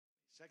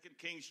2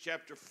 Kings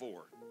chapter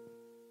 4,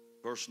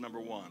 verse number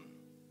 1.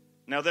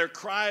 Now there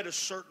cried a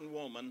certain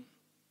woman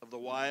of the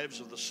wives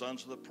of the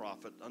sons of the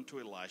prophet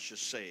unto Elisha,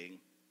 saying,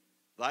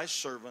 Thy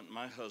servant,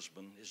 my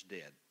husband, is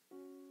dead.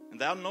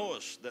 And thou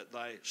knowest that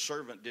thy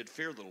servant did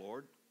fear the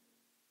Lord.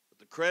 But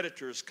the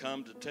creditor is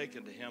come to take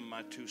unto him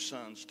my two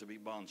sons to be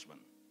bondsmen.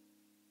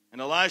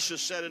 And Elisha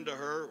said unto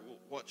her,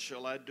 What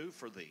shall I do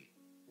for thee?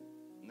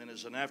 And then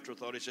as an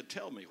afterthought he said,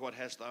 Tell me, what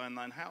hast thou in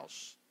thine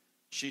house?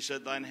 She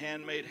said, Thine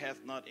handmaid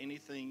hath not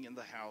anything in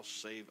the house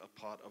save a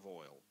pot of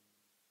oil.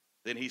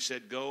 Then he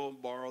said, Go,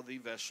 borrow thee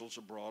vessels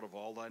abroad of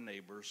all thy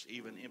neighbors,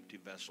 even empty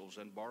vessels,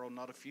 and borrow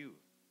not a few.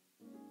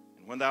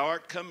 And when thou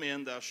art come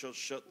in, thou shalt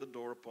shut the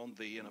door upon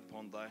thee and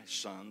upon thy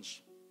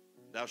sons.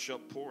 Thou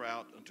shalt pour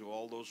out unto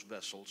all those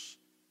vessels,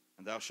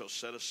 and thou shalt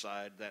set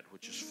aside that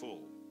which is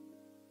full.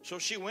 So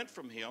she went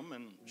from him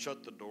and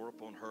shut the door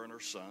upon her and her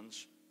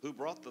sons, who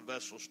brought the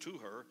vessels to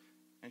her,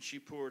 and she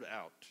poured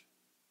out.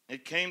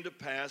 It came to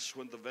pass,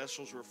 when the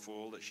vessels were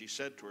full, that she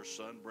said to her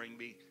son, Bring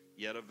me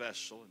yet a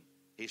vessel. And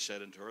he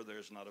said unto her, There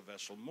is not a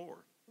vessel more.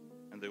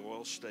 And the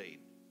oil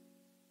stayed.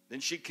 Then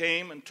she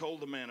came and told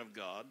the man of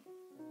God,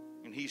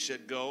 and he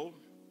said, Go,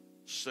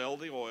 sell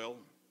the oil,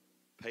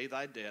 pay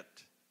thy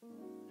debt,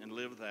 and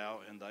live thou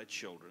and thy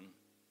children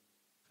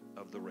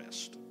of the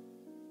rest.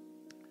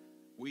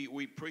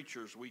 We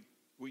preachers,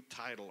 we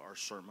title our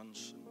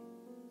sermons.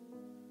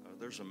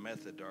 There's a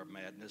method to our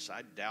madness.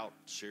 I doubt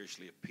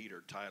seriously if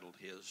Peter titled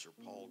his or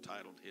Paul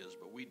titled his,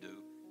 but we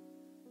do.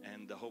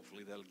 And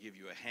hopefully that'll give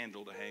you a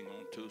handle to hang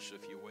on to, so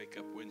if you wake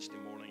up Wednesday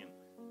morning and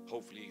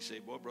hopefully you say,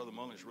 Boy, Brother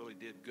Mullins really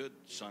did good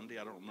Sunday.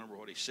 I don't remember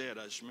what he said.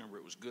 I just remember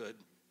it was good.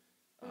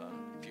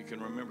 If you can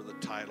remember the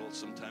title,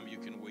 sometime you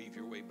can weave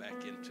your way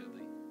back into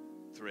the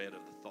thread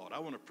of the thought. I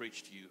want to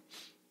preach to you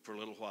for a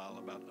little while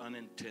about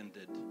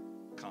unintended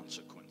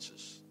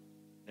consequences.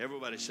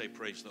 Everybody say,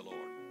 Praise the Lord.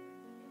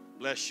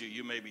 Bless you.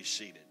 You may be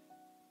seated.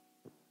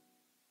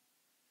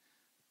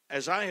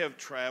 As I have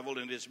traveled,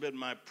 and it's been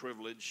my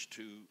privilege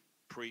to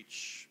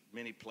preach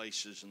many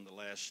places in the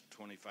last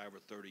 25 or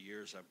 30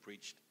 years, I've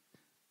preached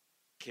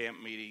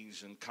camp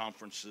meetings and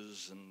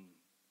conferences and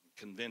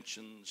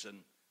conventions, and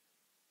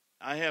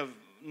I have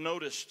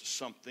noticed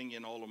something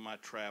in all of my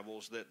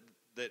travels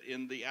that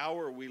in the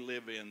hour we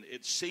live in,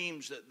 it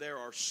seems that there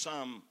are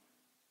some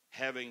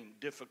having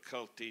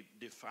difficulty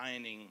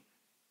defining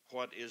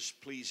what is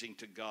pleasing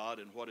to God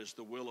and what is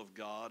the will of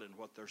God and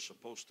what they're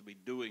supposed to be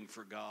doing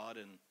for God.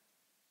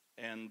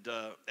 And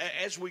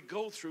as we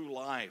go through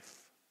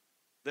life,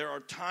 there are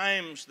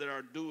times that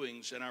our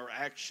doings and our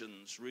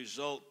actions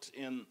result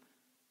in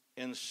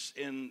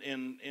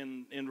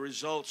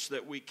results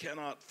that we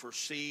cannot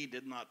foresee,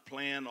 did not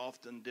plan,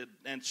 often did,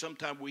 and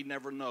sometimes we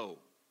never know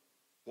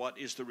what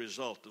is the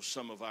result of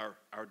some of our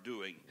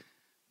doing.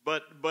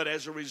 But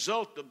as a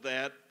result of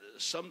that,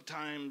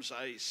 sometimes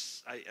I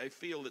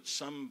feel that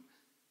some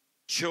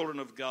children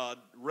of God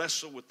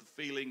wrestle with the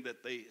feeling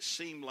that they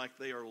seem like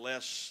they are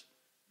less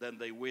than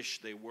they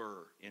wish they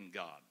were in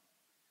God.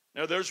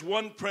 Now, there's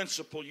one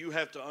principle you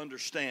have to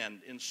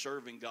understand in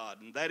serving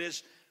God, and that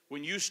is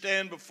when you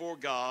stand before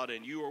God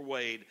and you are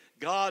weighed,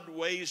 God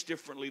weighs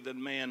differently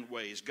than man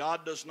weighs.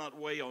 God does not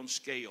weigh on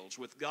scales.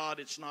 With God,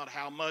 it's not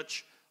how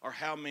much or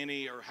how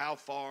many or how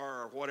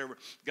far or whatever.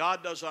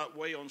 God does not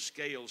weigh on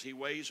scales. He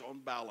weighs on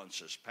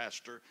balances,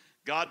 Pastor.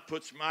 God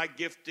puts my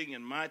gifting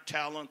and my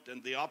talent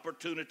and the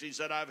opportunities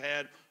that I've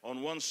had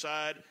on one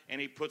side,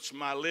 and He puts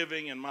my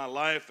living and my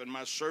life and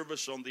my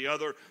service on the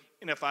other.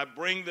 And if I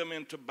bring them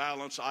into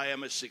balance, I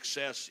am a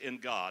success in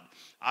God.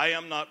 I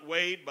am not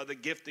weighed by the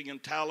gifting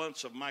and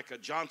talents of Micah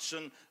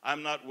Johnson.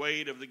 I'm not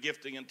weighed of the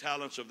gifting and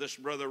talents of this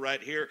brother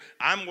right here.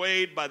 I'm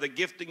weighed by the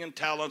gifting and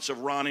talents of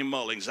Ronnie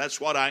Mullins. That's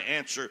what I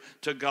answer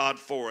to God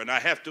for, and I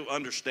have to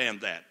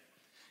understand that.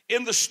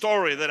 In the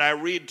story that I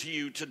read to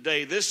you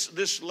today,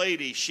 this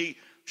lady,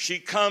 she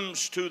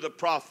comes to the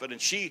prophet,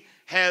 and she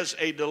has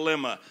a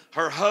dilemma.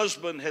 Her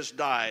husband has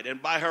died,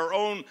 and by her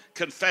own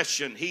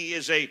confession, he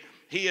is a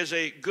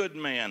good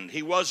man.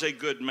 He was a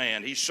good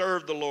man. He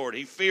served the Lord.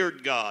 He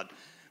feared God.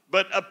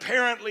 But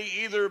apparently,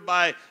 either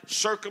by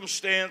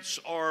circumstance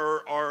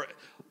or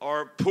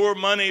poor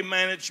money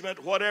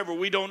management, whatever,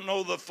 we don't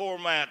know the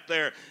format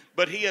there,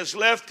 but he has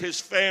left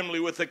his family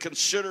with a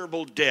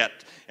considerable debt.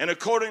 And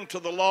according to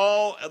the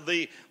law,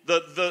 the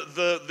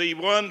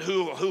one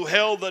who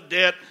held the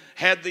debt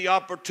had the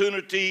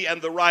opportunity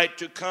and the right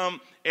to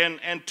come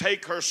and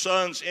take her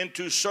sons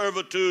into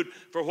servitude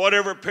for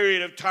whatever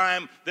period of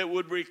time that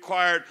would be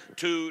required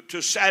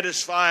to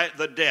satisfy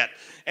the debt.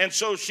 And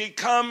so she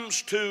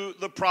comes to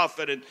the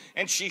prophet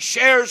and she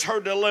shares her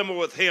dilemma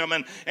with him.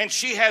 And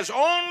she has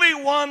only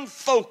one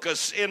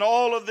focus in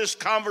all of this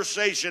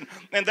conversation,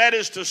 and that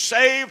is to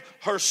save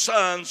her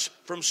sons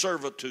from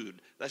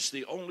servitude. That's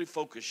the only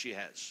focus she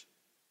has.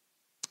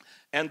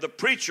 And the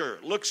preacher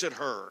looks at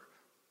her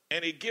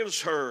and he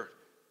gives her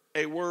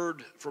a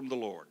word from the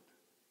Lord.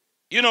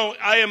 You know,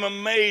 I am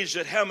amazed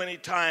at how many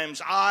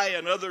times I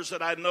and others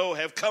that I know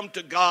have come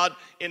to God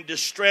in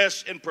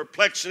distress and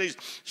perplexities,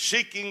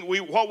 seeking,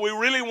 what we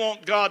really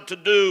want God to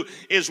do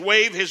is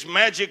wave his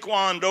magic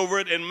wand over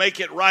it and make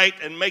it right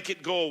and make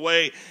it go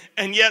away.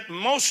 And yet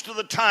most of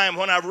the time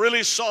when I've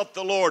really sought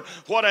the Lord,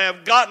 what I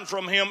have gotten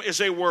from him is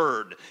a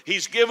word.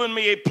 He's given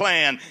me a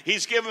plan.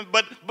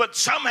 But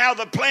somehow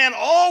the plan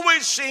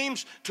always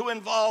seems to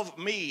involve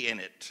me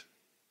in it.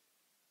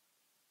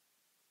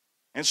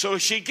 And so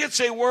she gets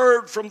a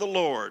word from the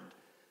Lord,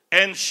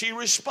 and she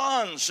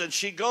responds, and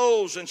she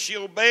goes, and she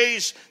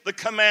obeys the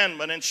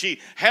commandment, and she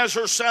has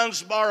her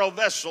sons borrow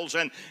vessels,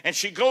 and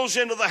she goes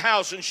into the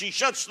house, and she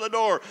shuts the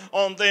door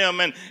on them,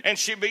 and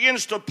she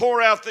begins to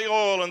pour out the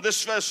oil, and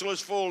this vessel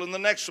is full, and the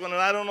next one, and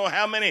I don't know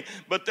how many,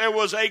 but there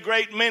was a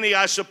great many,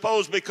 I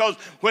suppose, because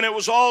when it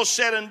was all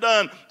said and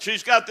done,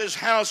 she's got this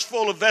house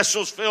full of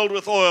vessels filled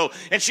with oil,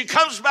 and she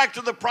comes back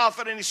to the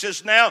prophet, and he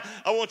says, now,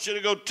 I want you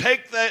to go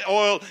take that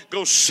oil,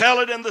 go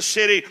sell it in the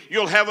city,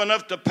 you'll have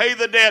enough to pay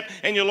the debt,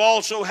 and you'll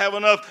also have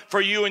enough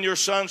for you and your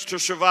sons to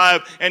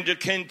survive and to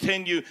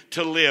continue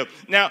to live.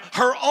 Now,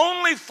 her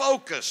only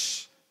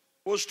focus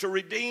was to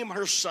redeem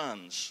her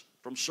sons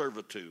from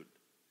servitude.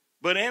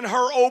 But in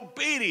her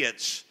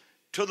obedience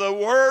to the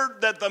word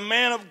that the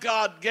man of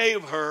God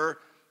gave her,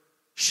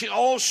 she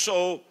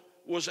also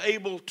was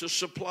able to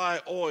supply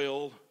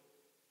oil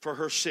for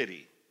her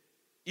city.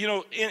 You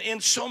know,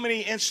 in so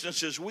many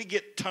instances, we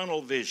get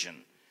tunnel vision.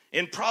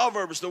 In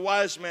Proverbs, the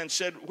wise man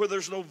said, where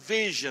there's no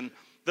vision,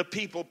 the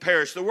people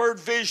perish. The word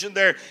vision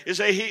there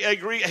is a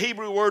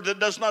Hebrew word that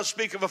does not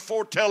speak of a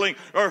foretelling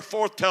or a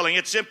forthtelling.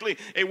 It's simply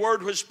a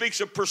word which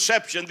speaks of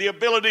perception, the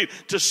ability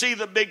to see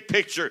the big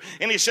picture.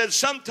 And he said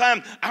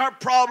sometimes our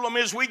problem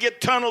is we get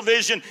tunnel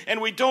vision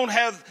and we don't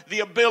have the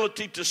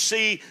ability to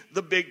see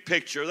the big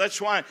picture. That's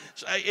why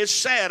it's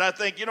sad, I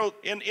think. You know,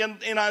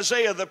 in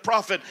Isaiah, the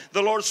prophet,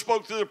 the Lord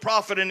spoke through the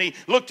prophet, and he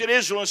looked at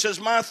Israel and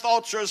says, my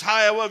thoughts are as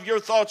high above your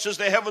thoughts as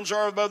the heavens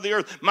are above the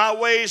earth. My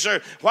ways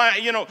are, why,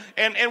 you know,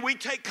 and we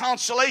take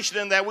consolation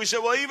in that. We say,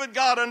 well, even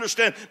God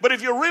understands. But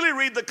if you really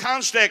read the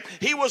context,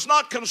 he was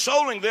not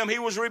consoling them. He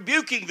was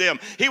rebuking them.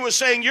 He was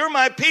saying, you're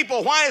my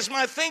people. Why is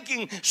my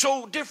thinking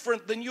so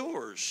different than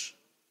yours?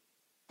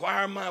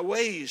 Why are my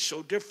ways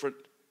so different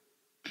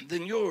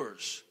than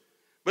yours?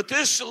 But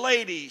this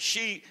lady,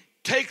 she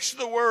takes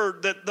the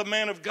word that the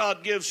man of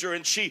God gives her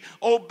and she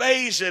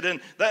obeys it. And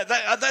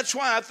that's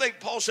why I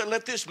think Paul said,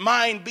 let this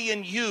mind be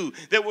in you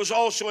that was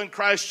also in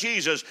Christ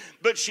Jesus.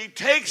 But she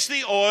takes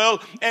the oil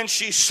and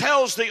she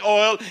sells the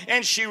oil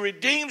and she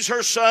redeems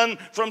her son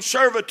from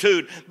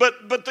servitude.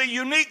 But the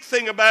unique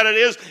thing about it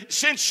is,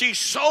 since she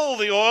sold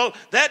the oil,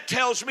 that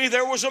tells me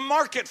there was a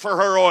market for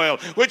her oil,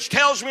 which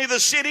tells me the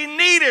city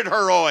needed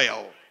her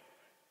oil.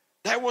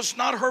 That was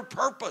not her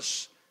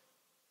purpose.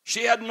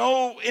 She had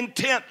no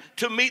intent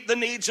to meet the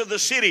needs of the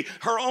city.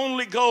 Her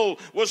only goal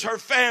was her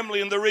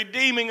family and the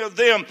redeeming of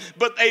them.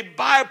 But a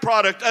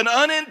byproduct, an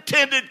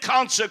unintended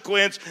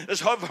consequence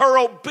of her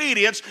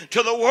obedience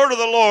to the word of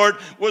the Lord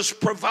was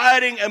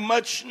providing a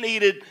much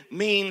needed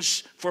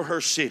means for her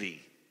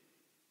city.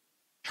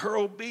 Her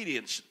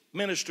obedience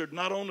ministered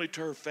not only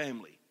to her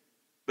family,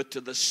 but to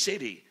the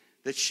city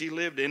that she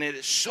lived in. And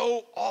it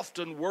so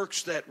often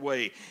works that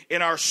way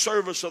in our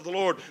service of the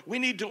Lord. We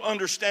need to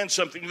understand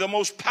something. The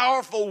most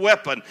powerful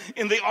weapon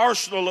in the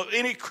arsenal of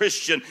any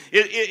Christian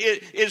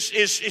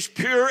is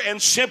pure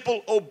and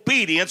simple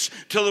obedience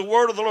to the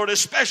word of the Lord,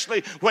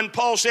 especially when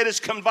Paul said it's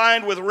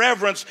combined with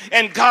reverence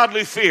and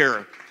godly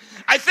fear.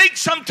 I think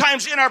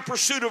sometimes in our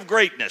pursuit of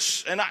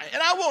greatness, and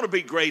I want to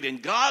be great in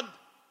God,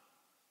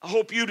 I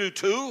hope you do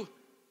too,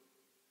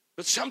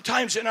 but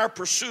sometimes in our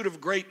pursuit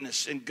of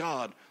greatness in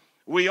God,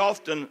 we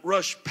often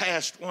rush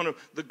past one of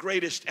the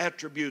greatest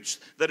attributes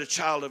that a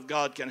child of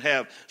God can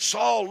have.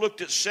 Samuel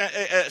looked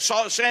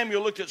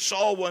at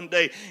Saul one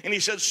day, and he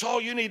said,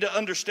 Saul, you need to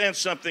understand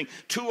something.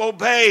 To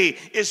obey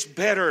is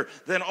better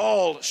than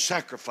all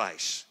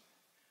sacrifice.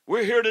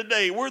 We're here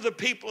today. We're the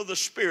people of the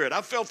Spirit.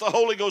 I felt the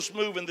Holy Ghost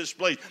move in this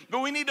place. But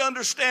we need to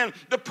understand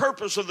the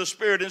purpose of the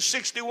Spirit. In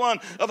 61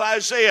 of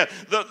Isaiah,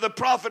 the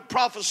prophet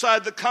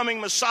prophesied the coming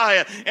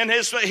Messiah. And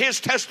his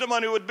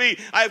testimony would be,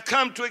 I have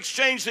come to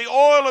exchange the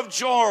oil of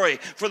joy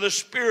for the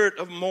spirit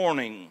of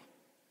mourning.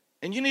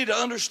 And you need to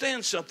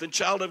understand something,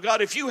 child of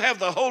God. If you have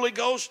the Holy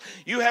Ghost,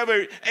 you have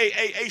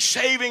a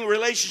saving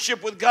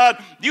relationship with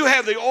God, you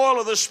have the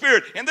oil of the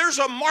Spirit. And there's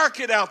a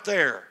market out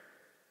there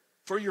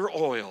for your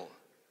oil.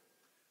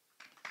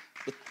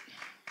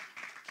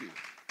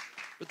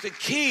 But the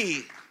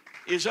key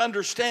is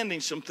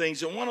understanding some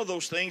things. And one of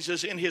those things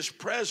is in his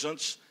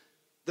presence,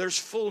 there's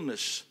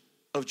fullness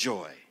of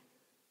joy.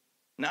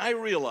 Now, I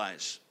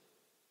realize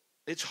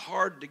it's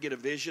hard to get a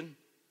vision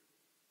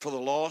for the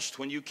lost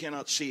when you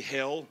cannot see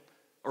hell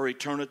or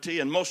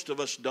eternity. And most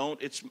of us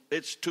don't.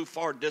 It's too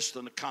far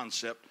distant a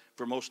concept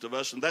for most of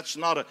us. And that's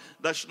not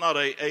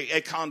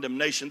a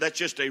condemnation. That's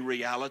just a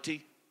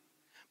reality.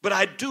 But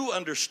I do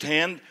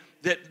understand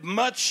that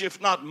much, if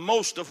not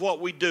most, of what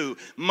we do,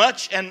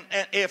 much and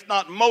if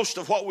not most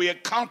of what we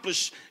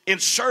accomplish in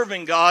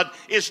serving God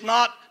is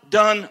not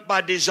done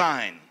by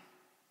design.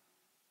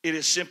 It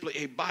is simply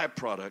a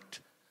byproduct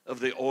of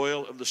the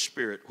oil of the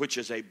Spirit, which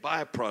is a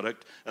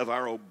byproduct of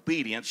our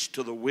obedience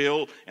to the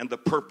will and the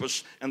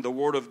purpose and the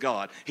Word of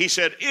God. He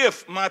said,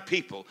 if my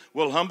people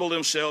will humble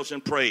themselves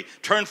and pray,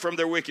 turn from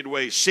their wicked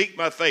ways, seek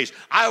my face,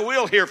 I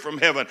will hear from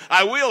heaven,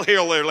 I will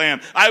heal their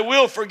land, I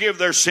will forgive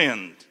their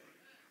sin.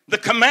 The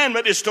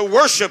commandment is to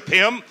worship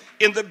Him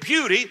in the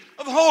beauty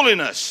of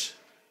holiness.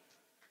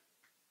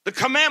 The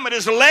commandment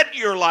is, let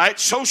your light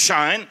so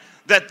shine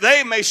that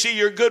they may see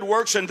your good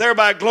works and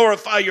thereby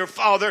glorify your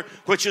Father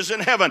which is in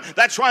heaven.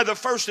 That's why the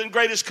first and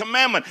greatest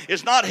commandment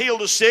is not heal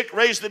the sick,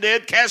 raise the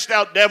dead, cast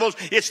out devils.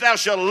 It's thou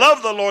shalt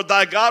love the Lord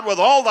thy God with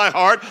all thy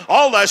heart,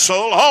 all thy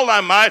soul, all thy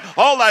might,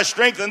 all thy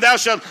strength, and thou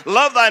shalt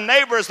love thy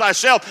neighbor as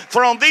thyself.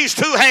 For on these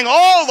two hang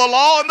all the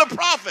law and the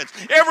prophets.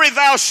 Every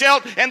thou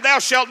shalt and thou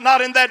shalt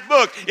not in that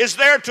book is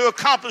there to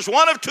accomplish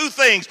one of two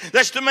things.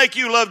 That's to make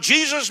you love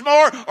Jesus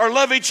more or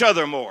love each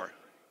other more.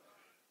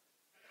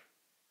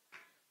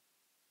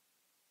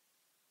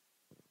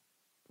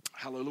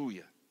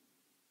 Hallelujah.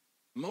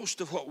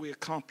 Most of what we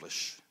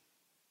accomplish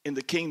in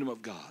the kingdom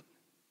of God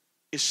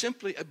is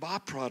simply a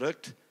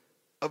byproduct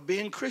of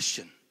being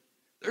Christian.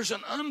 There's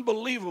an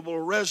unbelievable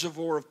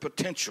reservoir of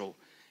potential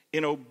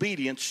in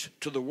obedience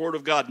to the Word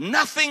of God.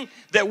 Nothing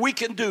that we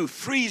can do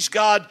frees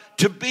God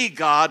to be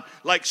God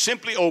like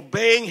simply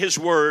obeying His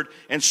Word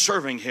and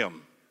serving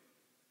Him.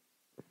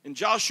 In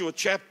Joshua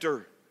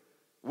chapter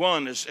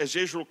 1, as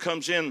Israel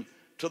comes in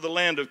to the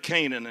land of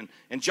Canaan,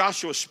 and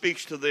Joshua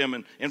speaks to them,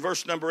 and in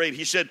verse number 8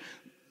 he said,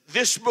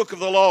 this book of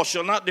the law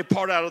shall not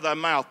depart out of thy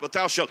mouth, but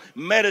thou shalt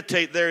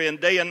meditate therein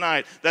day and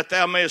night, that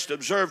thou mayest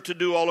observe to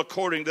do all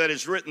according that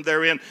is written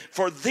therein.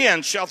 For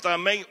then shalt thou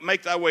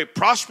make thy way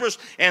prosperous,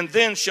 and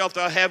then shalt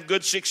thou have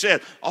good success.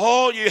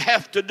 All you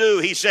have to do,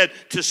 he said,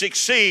 to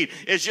succeed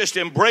is just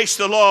embrace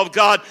the law of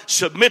God,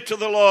 submit to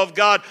the law of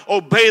God,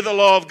 obey the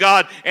law of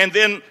God, and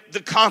then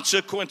the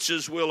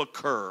consequences will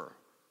occur,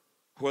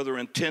 whether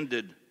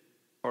intended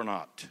or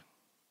not.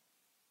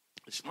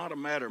 It's not a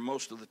matter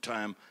most of the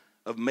time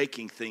of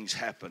making things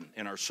happen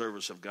in our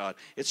service of God.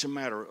 It's a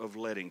matter of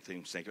letting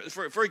things happen.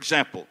 For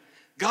example,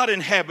 God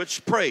inhabits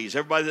praise.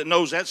 Everybody that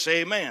knows that,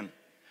 say amen.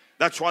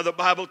 That's why the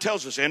Bible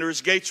tells us, enter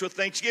His gates with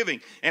thanksgiving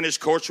and His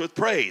courts with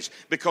praise,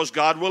 because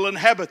God will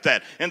inhabit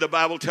that. And the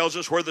Bible tells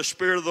us where the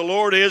Spirit of the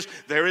Lord is,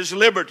 there is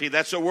liberty.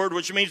 That's a word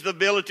which means the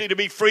ability to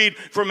be freed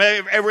from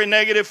every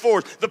negative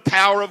force. The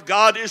power of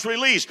God is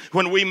released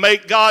when we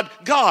make God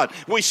God.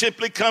 We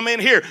simply come in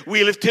here,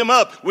 we lift Him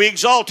up, we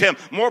exalt Him.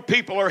 More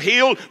people are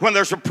healed when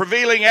there's a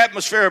prevailing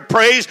atmosphere of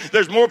praise.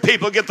 There's more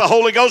people get the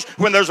Holy Ghost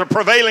when there's a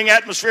prevailing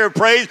atmosphere of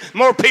praise.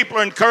 More people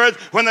are encouraged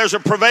when there's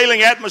a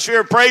prevailing atmosphere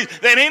of praise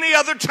than any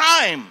other time.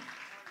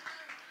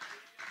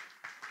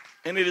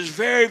 And it is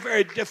very,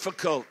 very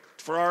difficult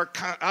for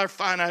our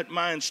finite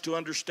minds to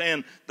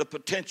understand the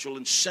potential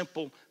and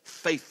simple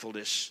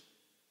faithfulness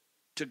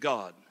to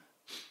God.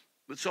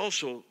 But it's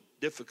also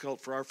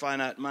difficult for our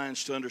finite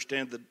minds to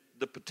understand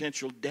the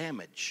potential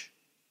damage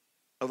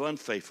of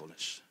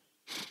unfaithfulness.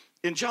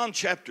 In John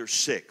chapter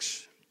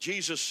 6,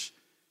 Jesus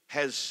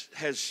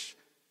has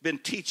been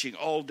teaching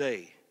all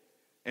day,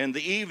 and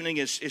the evening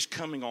is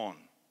coming on.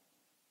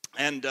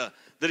 And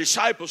the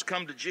disciples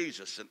come to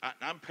Jesus, and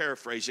I'm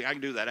paraphrasing. I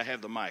can do that. I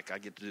have the mic. I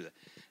get to do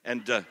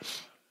that.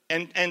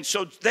 And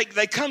so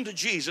they come to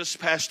Jesus,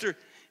 Pastor,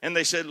 and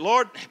they said,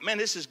 Lord, man,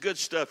 this is good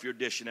stuff you're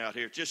dishing out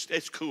here.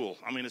 It's cool.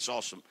 I mean, it's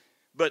awesome.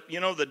 But, you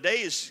know, the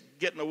day is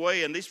getting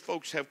away, and these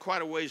folks have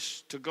quite a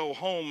ways to go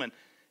home,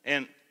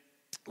 and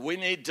we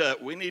need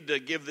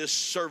to give this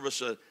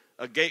service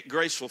a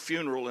graceful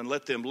funeral and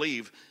let them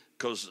leave,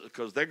 because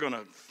they're going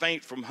to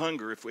faint from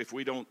hunger if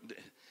we don't.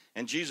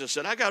 And Jesus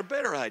said, I got a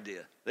better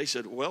idea. They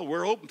said, well,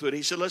 we're open to it.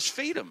 He said, let's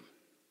feed them.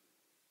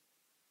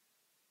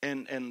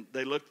 And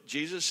they looked,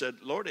 Jesus said,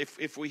 Lord,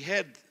 if we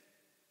had,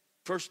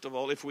 first of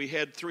all, if we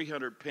had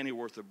 300 penny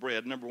worth of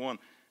bread, number one,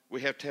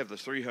 we have to have the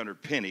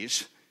 300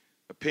 pennies.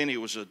 A penny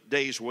was a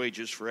day's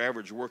wages for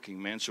average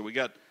working man. So we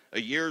got a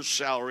year's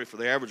salary for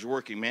the average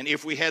working man.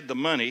 If we had the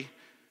money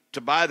to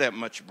buy that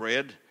much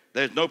bread,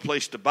 there's no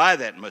place to buy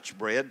that much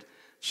bread.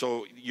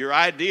 So your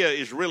idea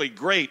is really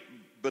great,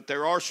 but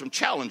there are some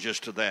challenges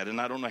to that, and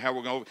I don't know how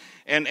we're going to.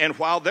 And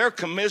while they're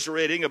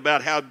commiserating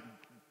about how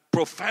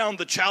profound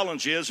the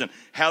challenge is and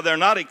how they're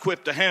not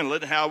equipped to handle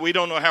it, how we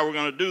don't know how we're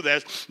going to do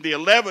this, the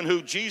 11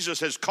 who Jesus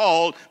has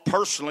called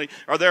personally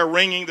are there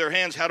wringing their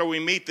hands. How do we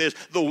meet this?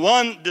 The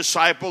one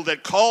disciple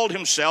that called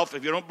himself,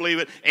 if you don't believe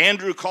it,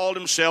 Andrew called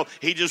himself.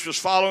 He just was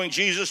following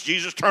Jesus.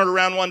 Jesus turned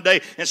around one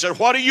day and said,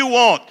 what do you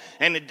want?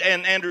 And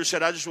Andrew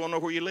said, I just want to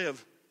know where you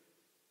live.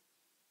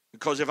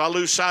 Because if I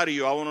lose sight of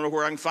you, I want to know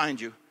where I can find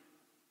you.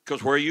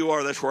 Because where you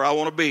are, that's where I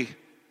want to be.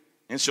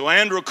 And so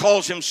Andrew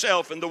calls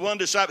himself, and the one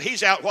disciple,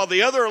 he's out while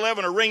the other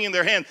 11 are wringing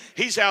their hands.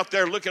 He's out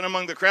there looking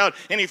among the crowd,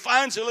 and he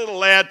finds a little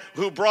lad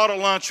who brought a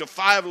lunch of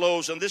 5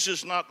 loaves, and this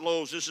is not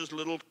loaves, this is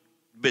little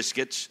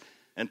biscuits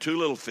and 2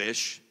 little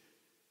fish.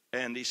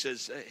 And he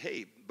says,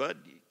 hey, bud,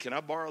 can I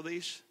borrow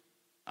these?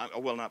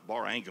 Well, not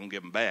borrow, I ain't going to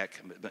give them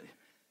back. But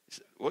he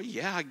said, well,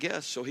 yeah, I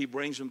guess. So he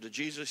brings them to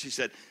Jesus. He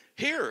said,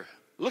 here,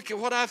 look at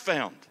what I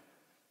found.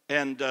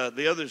 And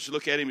the others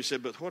look at him and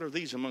said, but what are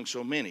these among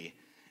so many?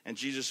 And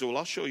Jesus said, well,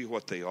 I'll show you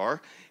what they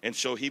are. And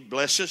so he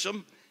blesses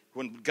them.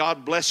 When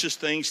God blesses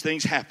things,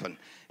 things happen.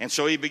 And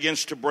so he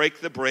begins to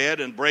break the bread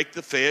and break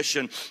the fish,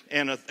 and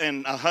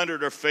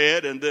 100 are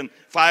fed, and then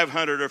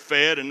 500 are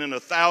fed, and then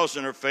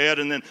 1,000 are fed,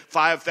 and then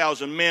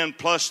 5,000 men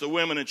plus the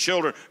women and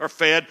children are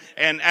fed.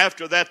 And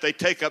after that, they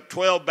take up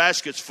 12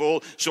 baskets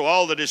full, so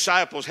all the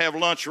disciples have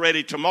lunch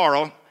ready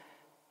tomorrow.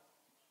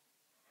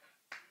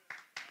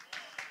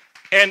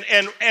 And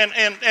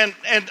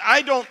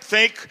I don't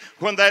think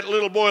when that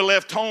little boy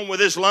left home with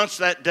his lunch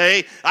that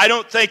day, I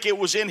don't think it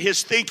was in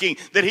his thinking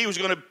that he was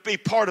going to be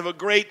part of a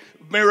great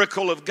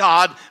miracle of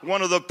God,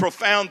 one of the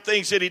profound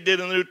things that he did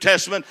in the New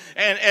Testament.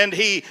 And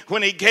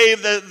when he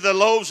gave the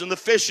loaves and the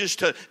fishes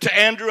to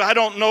Andrew, I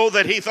don't know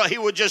that he thought he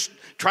would just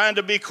trying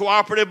to be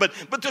cooperative,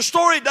 but the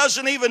story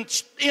doesn't even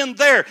end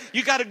there.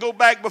 You got to go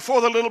back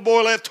before the little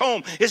boy left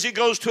home, as he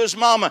goes to his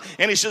mama,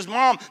 and he says,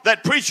 Mom,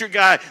 that preacher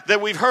guy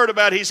that we've heard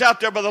about, he's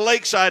out there by the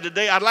lakeside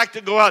today. I'd like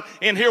to go out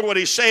and hear what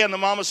he's saying. The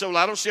mama said, well,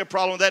 I don't see a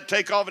problem with that.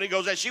 Take off. And he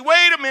goes,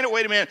 wait a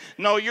minute.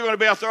 No, you're going to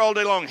be out there all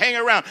day long. Hang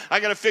around. I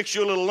got to fix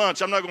you a little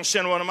lunch. I'm not going to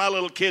send one of my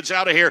little kids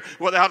out of here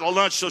without a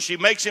lunch. So she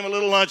makes him a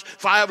little lunch,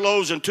 5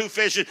 loaves and 2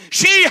 fishes.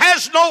 She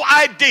has no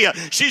idea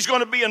she's going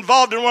to be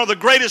involved in one of the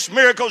greatest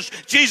miracles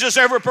Jesus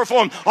ever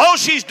performed. All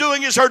she's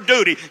doing is her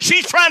duty.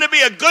 She's trying to be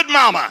a good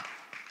mama.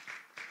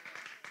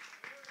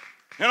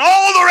 And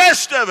all the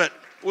rest of it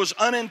was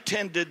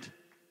unintended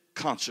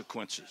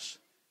consequences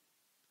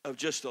of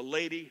just a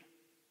lady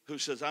who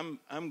says,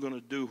 I'm going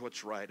to do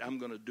what's right. I'm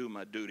going to do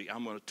my duty.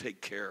 I'm going to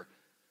take care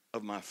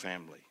of my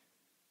family.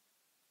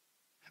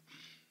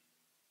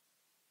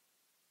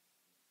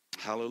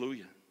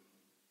 Hallelujah.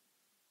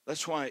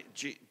 That's why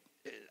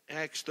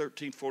Acts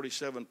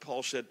 13:47,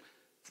 Paul said,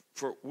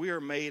 for we are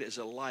made as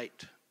a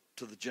light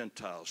to the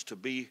Gentiles, to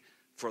be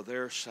for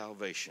their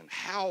salvation.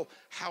 How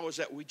is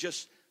that? We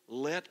just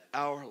let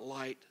our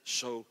light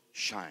so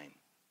shine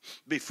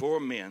before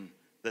men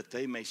that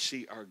they may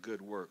see our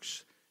good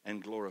works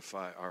and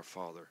glorify our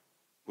Father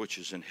which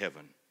is in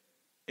heaven.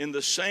 In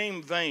the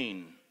same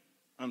vein,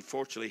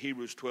 unfortunately,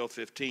 Hebrews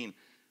 12:15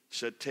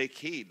 said, take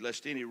heed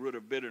lest any root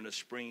of bitterness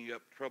springing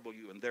up trouble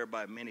you, and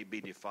thereby many be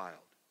defiled.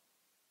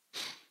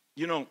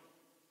 You know,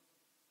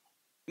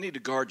 you need to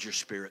guard your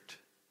spirit.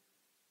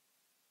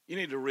 You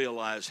need to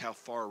realize how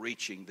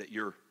far-reaching that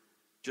your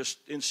just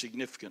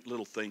insignificant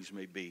little things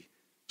may be.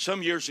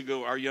 Some years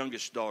ago, our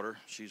youngest daughter,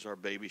 she's our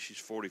baby, she's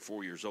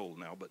 44 years old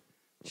now, but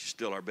she's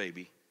still our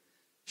baby.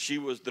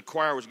 The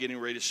choir was getting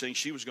ready to sing.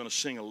 She was going to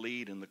sing a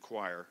lead in the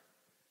choir.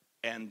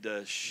 And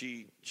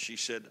she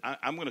said,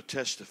 I'm going to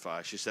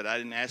testify. She said, I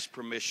didn't ask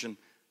permission.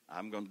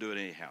 I'm going to do it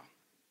anyhow.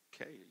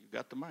 Okay, you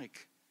got the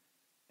mic.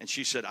 And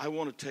she said, I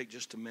want to take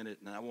just a minute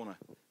and I want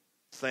to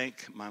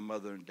thank my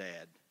mother and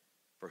dad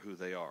for who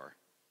they are.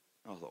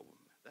 I thought, well,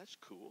 that's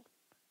cool.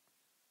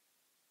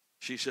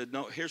 She said,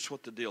 no, here's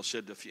what the deal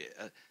said.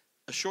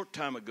 A short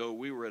time ago,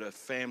 we were at a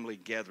family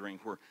gathering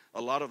where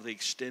a lot of the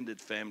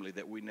extended family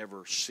that we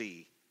never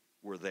see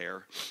were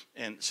there,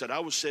 and said I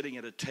was sitting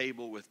at a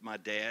table with my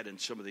dad and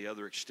some of the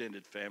other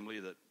extended family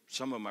that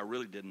some of them I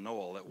really didn't know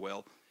all that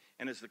well.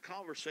 And as the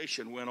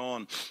conversation went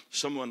on,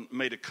 someone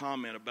made a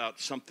comment about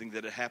something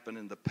that had happened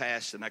in the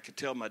past, and I could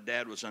tell my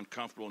dad was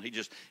uncomfortable, and he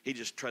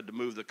just tried to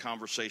move the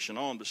conversation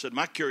on. But said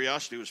my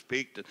curiosity was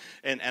piqued,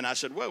 and I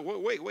said, well,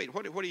 wait,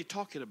 what are you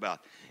talking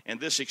about? And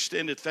this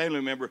extended family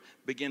member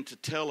began to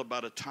tell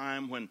about a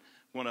time when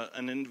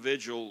an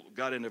individual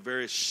got in a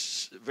very,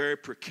 very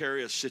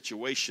precarious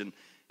situation.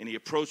 And he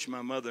approached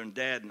my mother and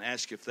dad and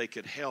asked if they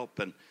could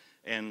help,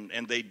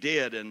 and they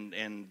did,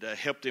 and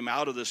helped him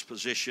out of this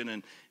position,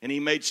 and he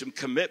made some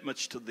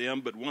commitments to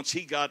them. But once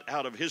he got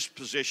out of his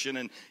position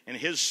and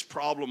his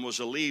problem was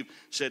relieved,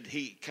 said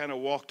he kind of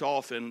walked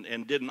off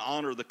and didn't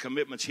honor the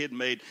commitments he had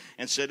made,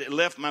 and said it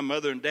left my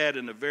mother and dad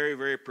in a very,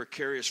 very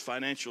precarious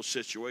financial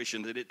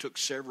situation that it took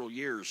several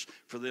years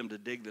for them to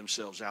dig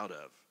themselves out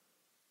of.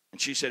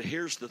 And she said,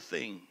 here's the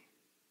thing.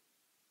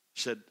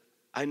 Said,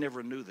 I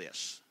never knew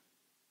this.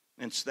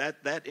 And so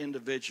that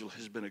individual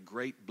has been a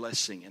great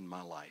blessing in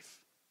my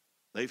life.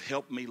 They've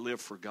helped me live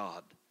for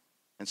God.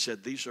 And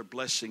said, these are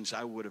blessings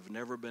I would have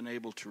never been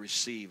able to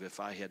receive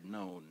if I had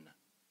known.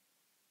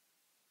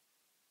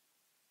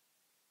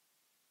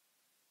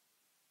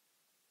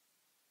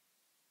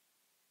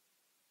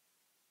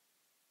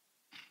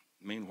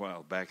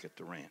 Meanwhile, back at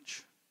the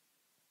ranch,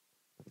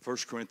 1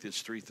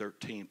 Corinthians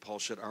 3:13, Paul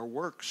said, our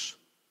works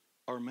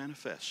are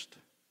manifest.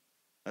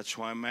 That's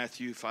why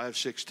Matthew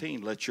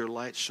 5:16, let your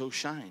light so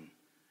shine.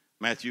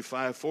 Matthew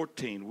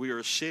 5:14, we are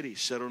a city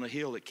set on a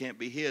hill that can't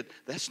be hid.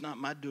 That's not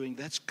my doing,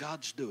 that's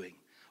God's doing.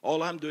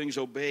 All I'm doing is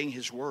obeying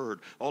his word.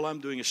 All I'm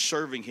doing is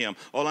serving him.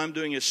 All I'm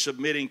doing is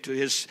submitting to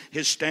his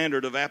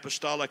standard of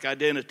apostolic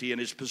identity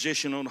and his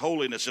position on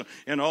holiness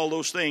and all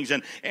those things.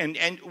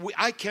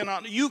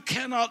 You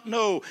cannot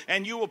know,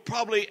 and you will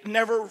probably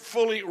never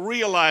fully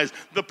realize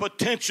the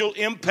potential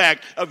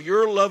impact of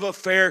your love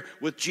affair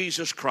with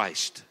Jesus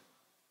Christ.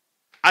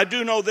 I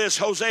do know this,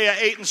 Hosea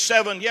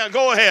 8:7. Yeah,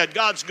 go ahead,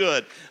 God's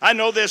good. I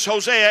know this,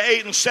 Hosea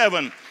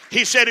 8:7.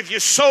 He said, if you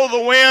sow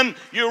the wind,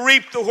 you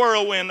reap the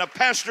whirlwind. Now,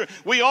 Pastor,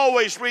 we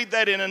always read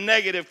that in a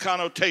negative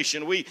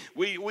connotation. We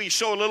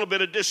sow a little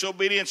bit of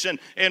disobedience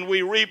and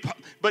we reap,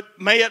 but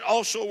may it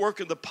also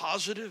work in the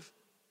positive?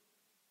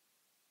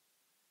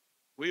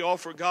 We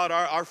offer God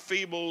our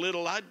feeble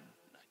little,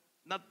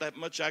 not that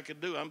much I could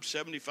do. I'm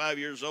 75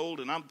 years old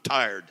and I'm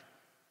tired.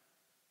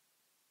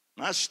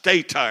 I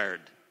stay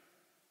tired.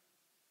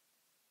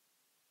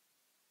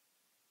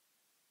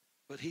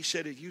 But he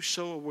said, if you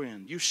sow a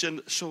wind, you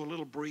sow a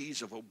little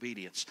breeze of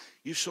obedience,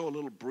 you sow a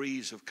little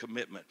breeze of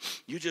commitment,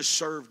 you just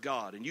serve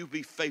God and you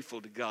be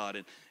faithful to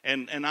God.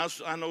 And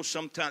I know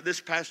sometimes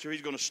this pastor,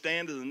 he's going to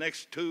stand in the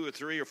next 2 or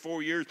 3 or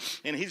 4 years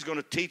and he's going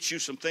to teach you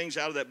some things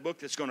out of that book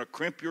that's going to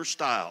crimp your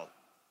style.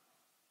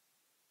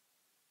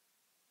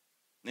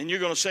 And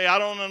you're going to say, I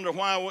don't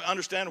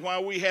understand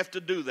why we have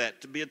to do that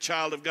to be a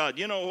child of God.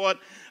 You know what?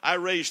 I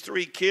raised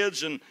 3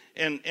 kids and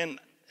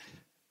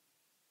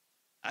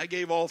I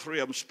gave all 3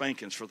 of them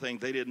spankings for things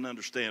they didn't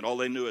understand. All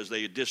they knew is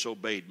they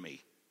disobeyed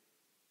me.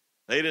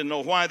 They didn't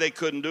know why they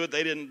couldn't do it.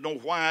 They didn't know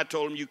why I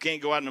told them you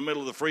can't go out in the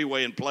middle of the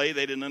freeway and play.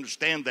 They didn't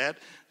understand that.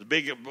 The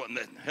big,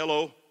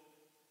 hello.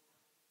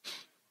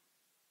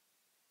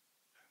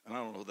 And I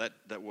don't know,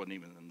 that wasn't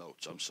even in the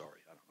notes. I'm sorry.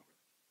 I don't know.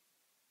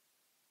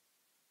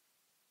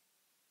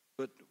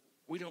 But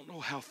we don't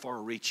know how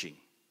far-reaching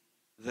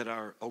that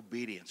our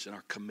obedience and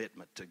our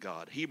commitment to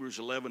God. Hebrews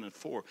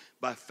 11:4,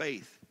 by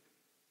faith,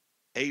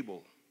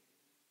 Abel,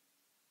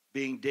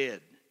 being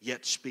dead,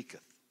 yet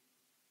speaketh.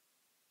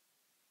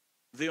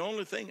 The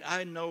only thing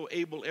I know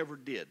Abel ever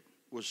did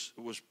was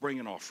bring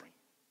an offering.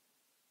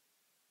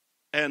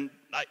 And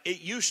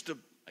it used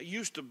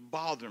to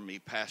bother me,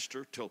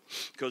 Pastor,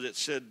 because it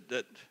said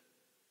that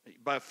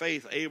by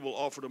faith Abel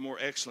offered a more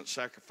excellent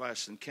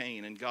sacrifice than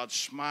Cain, and God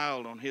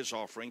smiled on his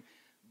offering,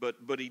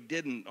 but he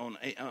didn't on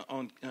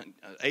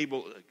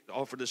Abel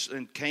offered this,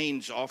 and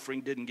Cain's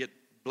offering didn't get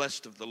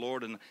blessed of the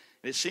Lord. And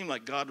it seemed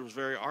like God was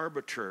very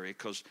arbitrary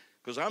because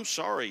I'm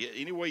sorry,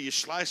 any way you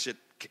slice it,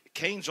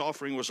 Cain's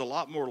offering was a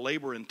lot more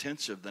labor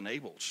intensive than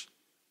Abel's.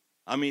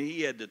 I mean,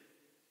 he had to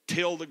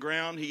till the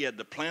ground, he had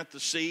to plant the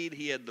seed,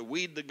 he had to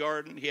weed the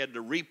garden, he had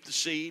to reap the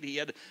seed, he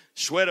had to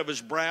sweat of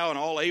his brow, and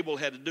all Abel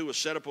had to do was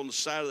sit up on the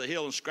side of the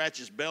hill and scratch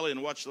his belly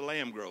and watch the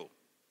lamb grow.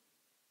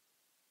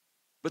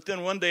 But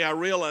then one day I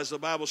realized the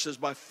Bible says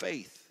by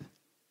faith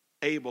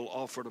Abel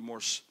offered a more.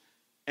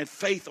 And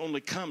faith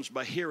only comes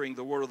by hearing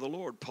the word of the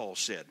Lord, Paul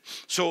said.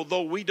 So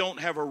though we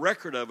don't have a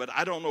record of it,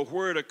 I don't know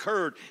where it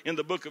occurred in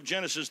the book of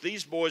Genesis.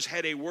 These boys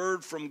had a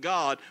word from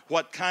God,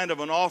 what kind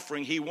of an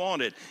offering he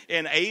wanted.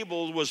 And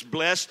Abel was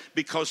blessed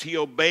because he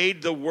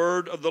obeyed the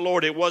word of the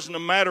Lord. It wasn't a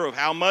matter of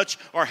how much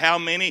or how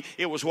many.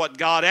 It was what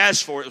God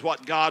asked for. It was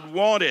what God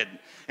wanted.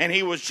 And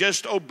he was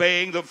just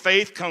obeying. The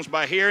faith comes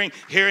by hearing,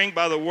 hearing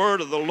by the word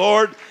of the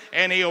Lord.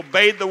 And he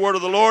obeyed the word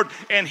of the Lord.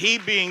 And he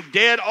being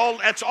dead,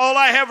 that's all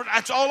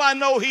I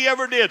know he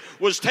ever did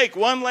was take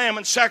one lamb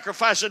and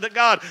sacrifice it to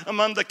God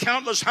among the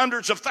countless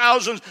hundreds of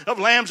thousands of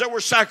lambs that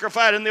were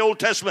sacrificed in the Old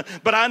Testament.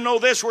 But I know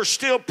this, we're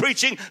still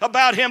preaching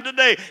about him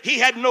today. He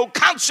had no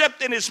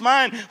concept in his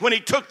mind when he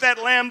took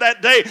that lamb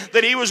that day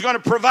that he was going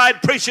to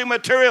provide preaching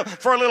material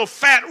for a little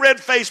fat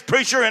red-faced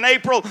preacher in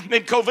April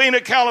in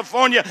Covina,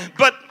 California.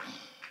 But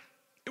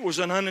it was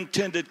an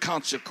unintended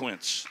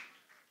consequence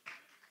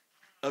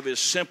of his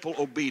simple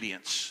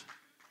obedience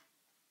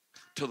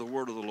to the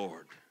word of the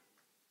Lord.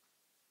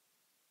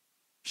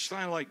 It's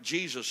kind of like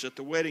Jesus at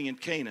the wedding in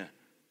Cana.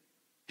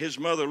 His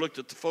mother looked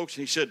at the folks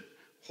and he said,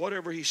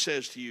 whatever he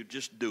says to you,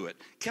 just do it.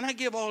 Can I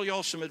give all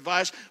y'all some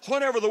advice?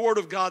 Whatever the word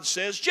of God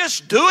says,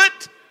 just do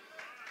it.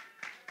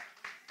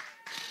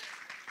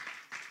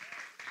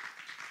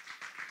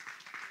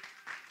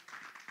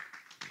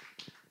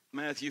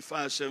 Matthew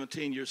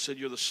 5:17, you said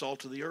you're the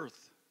salt of the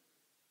earth.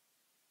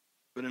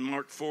 But in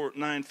Mark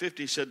 9:50,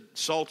 he said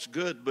salt's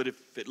good, but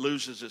if it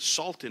loses its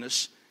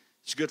saltiness,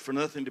 it's good for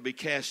nothing to be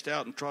cast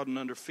out and trodden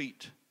under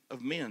feet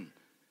of men.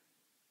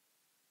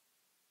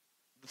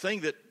 The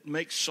thing that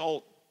makes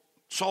salt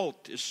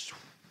is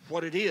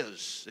what it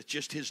is. It's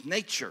just his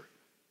nature.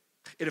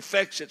 It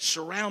affects its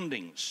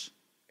surroundings.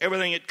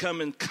 Everything it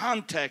comes in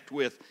contact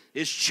with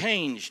is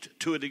changed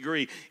to a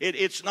degree.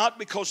 It's not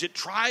because it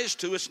tries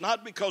to. It's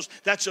not because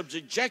that's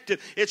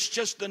objective. It's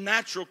just the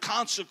natural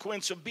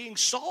consequence of being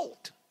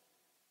salt.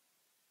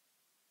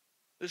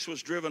 This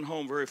was driven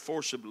home very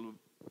forcibly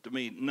to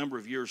me a number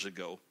of years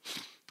ago.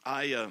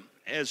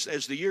 As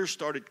the years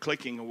started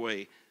clicking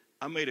away,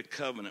 I made a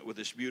covenant with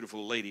this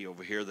beautiful lady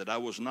over here that I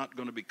was not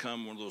going to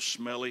become one of those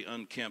smelly,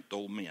 unkempt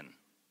old men.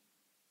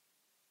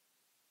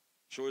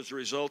 So as a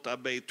result, I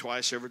bathed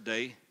twice every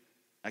day.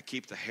 I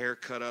keep the hair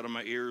cut out of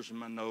my ears and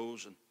my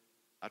nose, and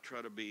I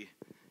try to be,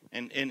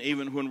 and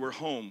even when we're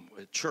home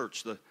at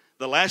church,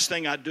 the last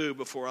thing I do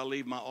before I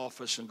leave my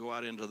office and go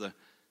out into the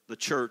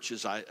church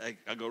is I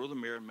go to the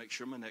mirror and make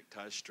sure my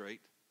necktie is straight,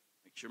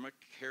 make sure my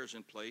hair's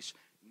in place,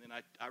 and then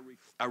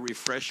I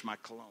refresh my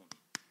cologne.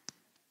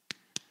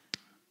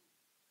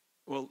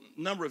 Well,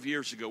 a number of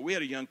years ago, we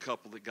had a young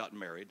couple that got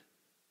married,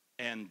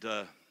 and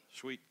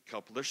sweet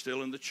couple. They're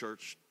still in the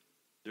church.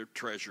 They're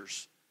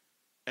treasures.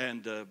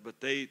 And but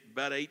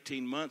about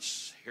 18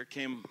 months, here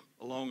came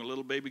along a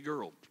little baby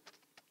girl.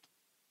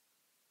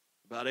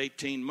 About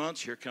 18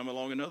 months, here come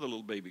along another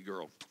little baby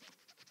girl.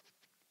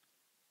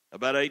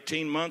 About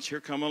 18 months,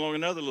 here come along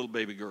another little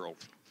baby girl.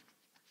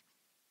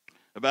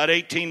 About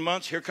 18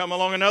 months, here come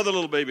along another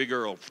little baby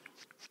girl.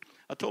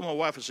 I told my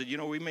wife, I said,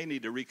 we may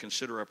need to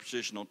reconsider our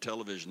position on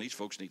television. These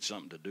folks need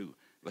something to do.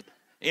 But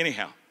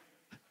anyhow,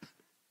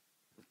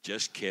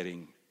 just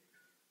kidding.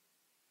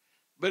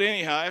 But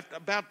anyhow,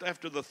 about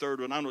after the third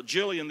one, I don't know,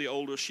 Jillian, the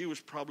oldest, she was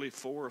probably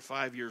 4 or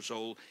 5 years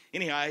old.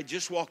 Anyhow, I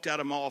just walked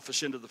out of my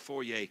office into the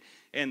foyer,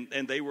 and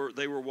they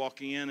were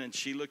walking in, and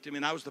she looked at me,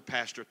 and I was the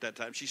pastor at that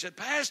time. She said,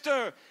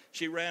 "Pastor!"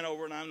 She ran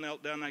over, and I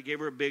knelt down, and I gave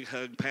her a big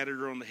hug, patted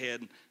her on the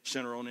head, and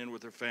sent her on in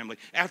with her family.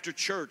 After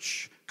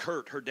church,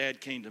 Kurt, her dad,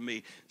 came to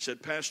me,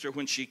 said, "Pastor,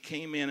 when she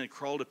came in and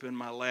crawled up in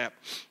my lap,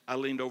 I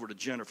leaned over to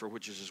Jennifer,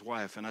 which is his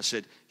wife, and I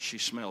said, 'She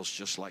smells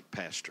just like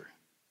Pastor.'"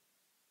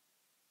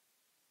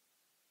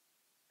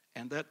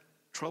 And that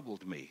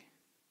troubled me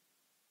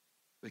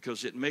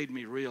because it made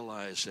me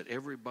realize that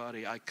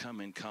everybody I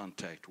come in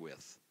contact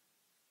with,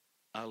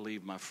 I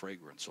leave my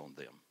fragrance on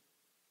them,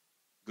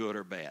 good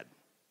or bad.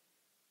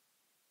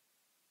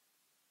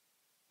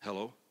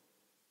 Hello?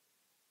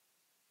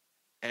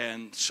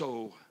 And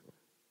so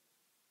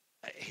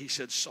he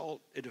said,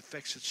 salt, it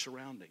affects its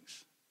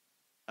surroundings.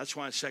 That's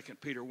why in 2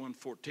 Peter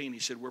 1:14, he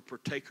said, we're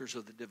partakers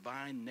of the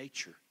divine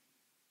nature.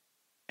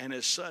 And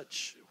as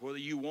such, whether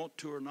you want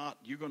to or not,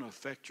 you're going to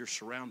affect your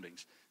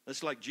surroundings.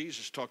 That's like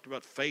Jesus talked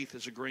about faith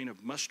as a grain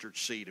of mustard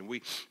seed. And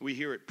we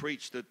hear it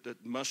preached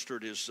that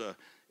mustard is the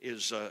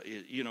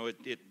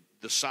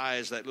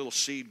size, that little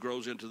seed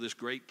grows into this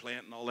great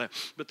plant and all that.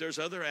 But there's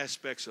other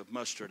aspects of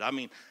mustard. I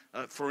mean,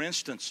 for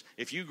instance,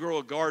 if you grow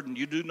a garden,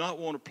 you do not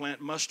want to plant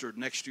mustard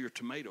next to your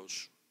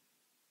tomatoes.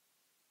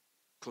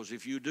 Because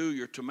if you do,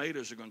 your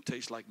tomatoes are going to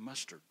taste like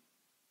mustard.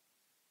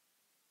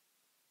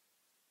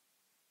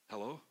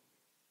 Hello?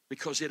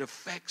 Because it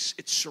affects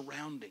its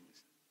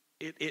surroundings.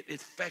 It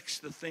affects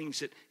the things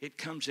that it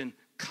comes in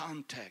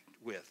contact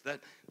with.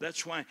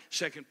 That's why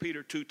 2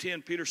 Peter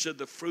 2:10, Peter said,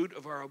 the fruit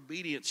of our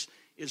obedience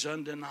is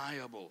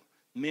undeniable.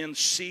 Men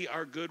see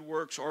our good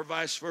works, or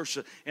vice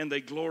versa, and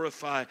they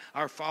glorify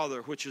our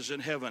Father which is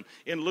in heaven.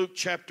 In Luke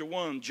chapter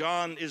 1,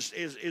 John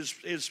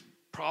is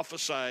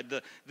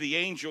prophesied. The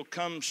angel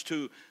comes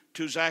to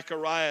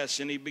Zacharias,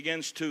 and he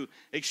begins to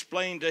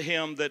explain to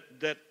him that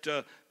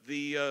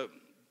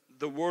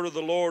the word of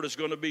the Lord is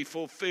going to be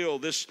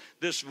fulfilled. This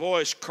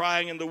voice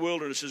crying in the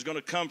wilderness is going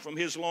to come from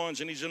his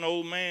loins, and he's an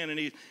old man, and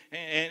it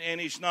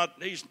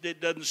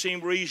doesn't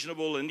seem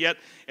reasonable, and yet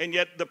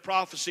the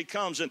prophecy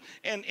comes, and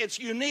it's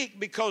unique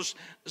because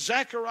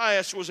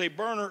Zacharias was a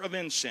burner of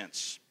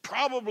incense,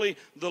 probably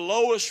the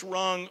lowest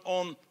rung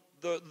on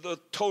the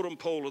totem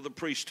pole of the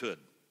priesthood.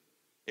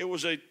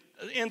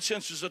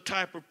 Incense is a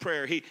type of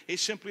prayer. He's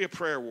simply a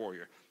prayer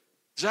warrior.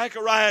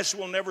 Zacharias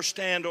will never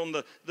stand on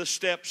the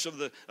steps of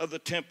the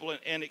temple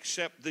and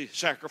accept the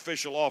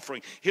sacrificial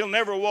offering. He'll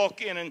never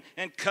walk in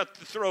and cut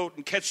the throat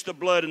and catch the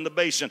blood in the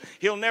basin.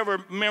 He'll never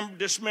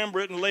dismember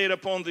it and lay it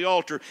upon the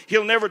altar.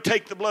 He'll never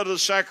take the blood of the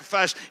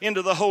sacrifice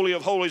into the Holy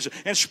of Holies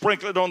and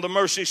sprinkle it on the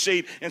mercy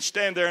seat and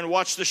stand there and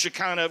watch the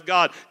Shekinah of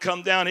God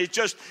come down.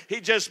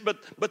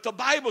 But the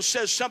Bible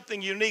says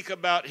something unique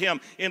about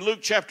him in Luke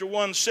chapter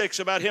 1:6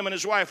 about him and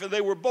his wife. And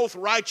they were both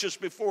righteous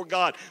before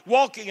God,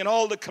 walking in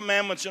all the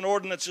commandments and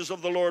ordinances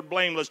of the Lord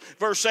blameless.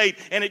 Verse 8,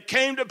 and it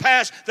came to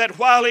pass that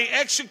while he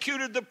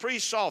executed the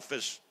priest's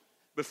office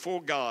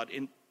before God,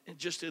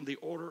 just in the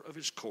order of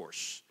his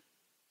course,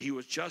 he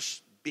was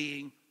just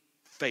being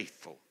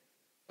faithful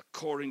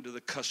according to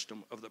the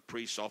custom of the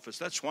priest's office.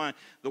 That's why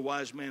the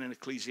wise man in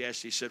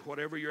Ecclesiastes said,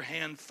 whatever your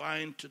hand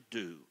find to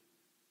do,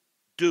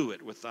 do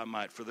it with thy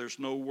might, for there's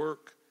no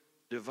work,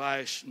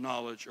 device,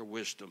 knowledge, or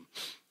wisdom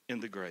in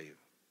the grave.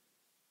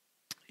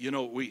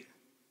 We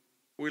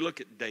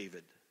look at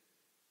David,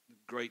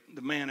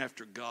 the man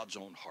after God's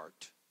own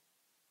heart.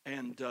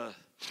 And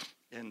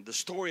the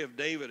story of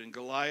David and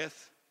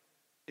Goliath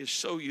is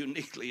so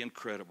uniquely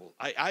incredible.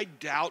 I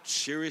doubt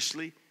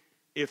seriously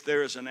if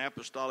there is an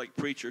apostolic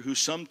preacher who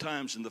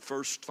sometimes in the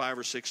first 5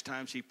 or 6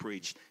 times he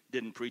preached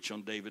didn't preach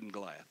on David and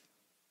Goliath.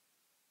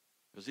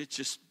 Because it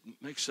just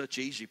makes such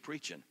easy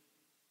preaching.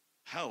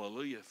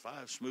 Hallelujah,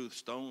 5 smooth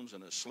stones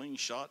and a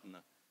slingshot and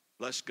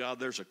bless God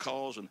there's a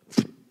cause and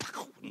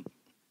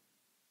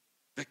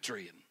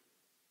victory.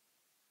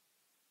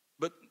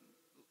 But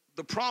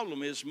the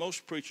problem is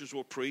most preachers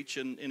will preach,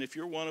 and if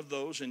you're one of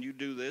those and you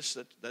do this,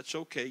 that's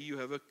okay. You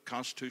have a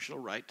constitutional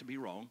right to be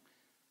wrong.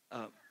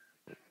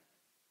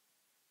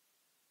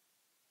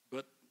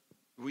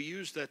 we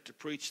use that to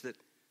preach that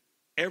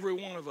every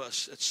one of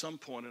us at some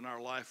point in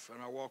our life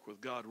and our walk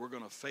with God, we're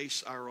going to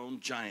face our own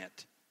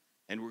giant,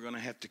 and we're going to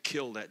have to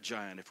kill that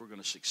giant if we're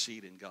going to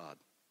succeed in God.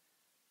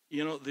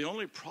 You know, the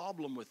only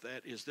problem with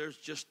that is there's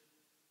just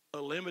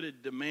a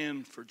limited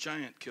demand for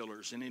giant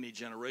killers in any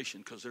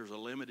generation because there's a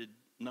limited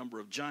number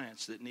of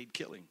giants that need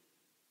killing.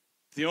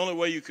 The only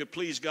way you could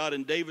please God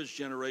in David's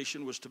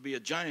generation was to be a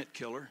giant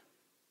killer.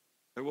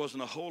 There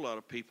wasn't a whole lot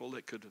of people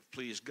that could have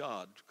pleased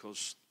God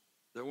because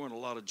there weren't a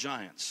lot of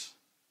giants.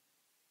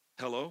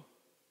 Hello?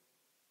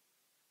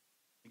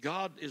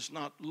 God is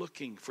not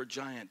looking for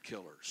giant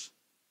killers.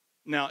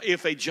 Now,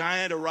 if a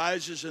giant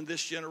arises in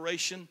this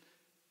generation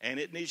and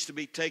it needs to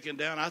be taken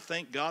down, I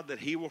thank God that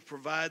He will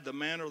provide the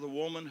man or the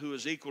woman who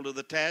is equal to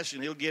the task,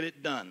 and He'll get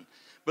it done.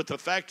 But the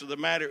fact of the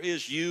matter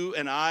is, you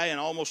and I and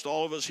almost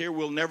all of us here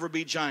will never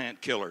be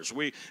giant killers.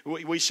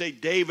 We say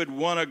David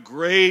won a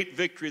great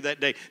victory that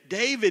day.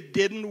 David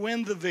didn't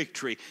win the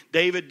victory.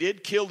 David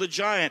did kill the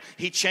giant.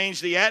 He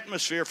changed the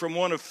atmosphere from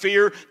one of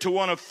fear to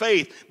one of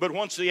faith. But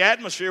once the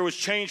atmosphere was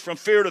changed from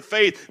fear to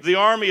faith, the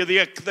army of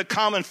the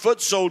common foot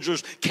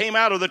soldiers came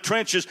out of the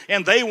trenches,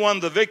 and they won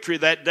the victory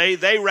that day.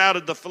 They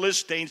routed the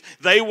Philistines.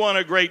 They won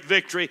a great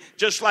victory,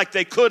 just like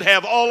they could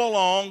have all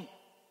along.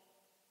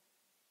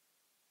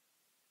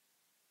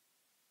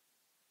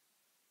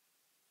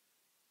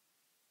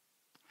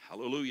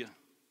 Hallelujah.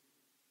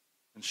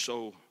 And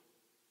so,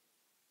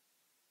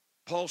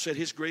 Paul said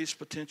his greatest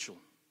potential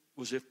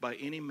was if by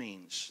any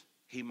means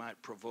he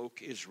might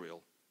provoke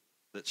Israel,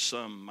 that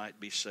some might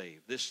be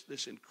saved.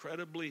 This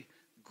incredibly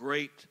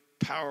great,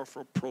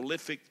 powerful,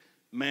 prolific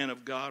man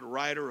of God,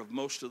 writer of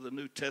most of the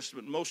New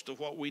Testament, most of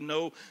what we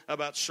know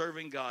about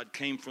serving God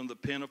came from the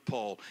pen of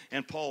Paul.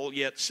 And Paul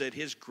yet said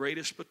his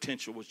greatest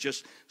potential was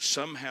just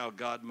somehow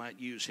God might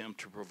use him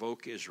to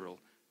provoke Israel,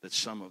 that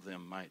some of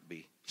them might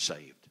be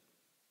saved.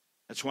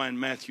 That's why in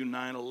Matthew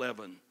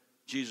 9:11,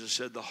 Jesus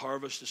said, the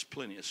harvest is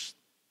plenteous,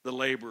 the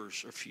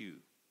laborers are few.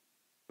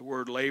 The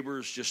word labor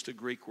is just a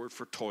Greek word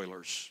for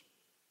toilers.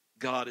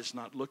 God is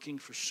not looking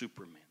for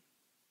supermen.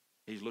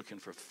 He's looking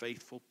for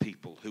faithful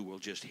people who will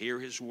just hear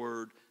His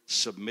word,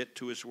 submit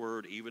to His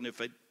word, even if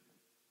it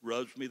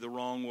rubs me the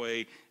wrong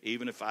way,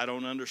 even if I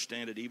don't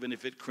understand it, even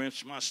if it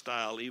crimps my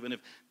style, even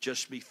if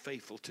just be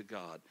faithful to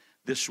God.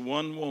 This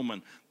one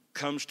woman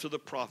comes to the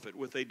prophet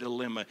with a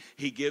dilemma.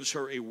 He gives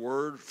her a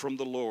word from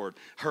the Lord.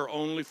 Her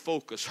only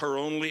focus, her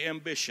only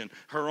ambition,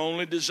 her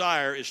only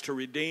desire is to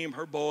redeem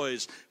her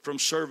boys from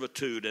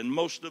servitude. And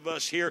most of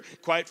us here,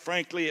 quite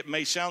frankly, it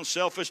may sound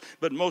selfish,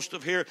 but most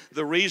of here,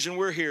 the reason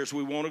we're here is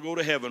we want to go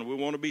to heaven. We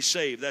want to be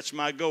saved. That's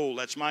my goal.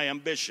 That's my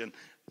ambition.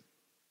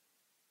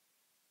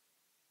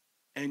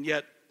 And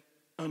yet,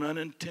 an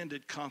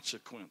unintended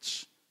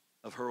consequence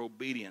of her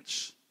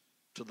obedience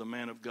to the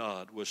man of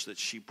God was that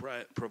she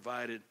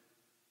provided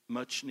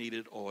much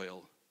needed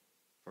oil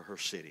for her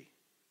city.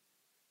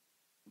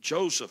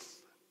 Joseph,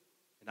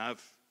 and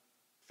I've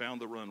found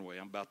the runway,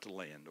 I'm about to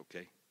land,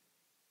 okay?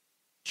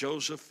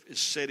 Joseph is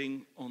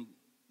sitting on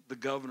the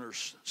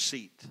governor's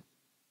seat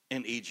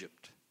in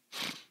Egypt.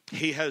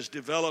 He has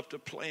developed a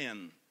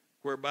plan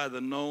whereby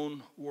the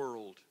known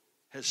world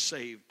has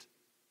saved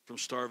from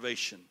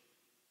starvation.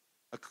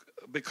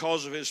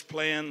 Because of his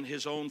plan,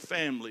 his own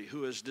family,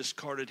 who has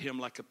discarded him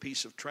like a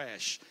piece of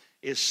trash,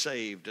 is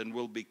saved and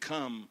will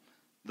become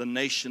the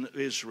nation of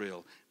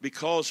Israel.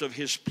 Because of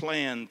his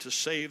plan to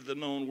save the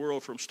known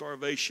world from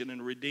starvation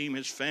and redeem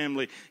his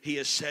family, he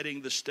is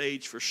setting the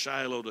stage for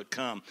Shiloh to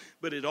come.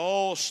 But it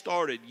all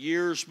started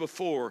years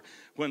before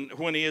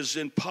when he is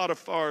in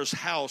Potiphar's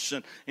house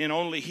and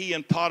only he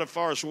and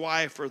Potiphar's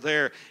wife are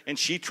there, and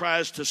she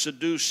tries to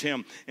seduce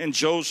him. And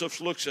Joseph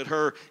looks at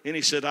her and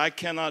he said, I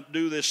cannot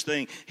do this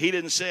thing. He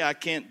didn't say I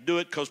can't do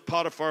it because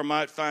Potiphar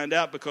might find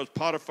out, because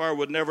Potiphar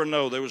would never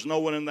know. There was no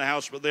one in the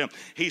house but them.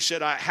 He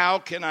said, how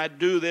can I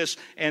do this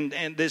and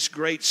this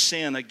great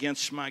sin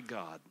against my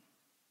God?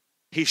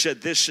 He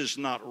said, this is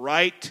not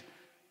right.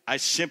 I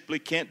simply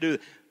can't do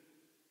it.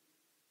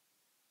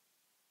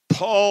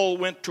 Paul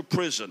went to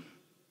prison.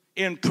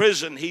 In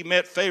prison, he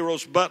met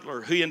Pharaoh's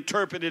butler. He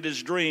interpreted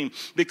his dream.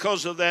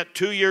 Because of that,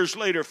 2 years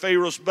later,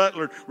 Pharaoh's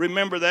butler,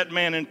 remember that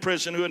man in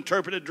prison who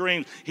interpreted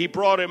dreams? He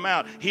brought him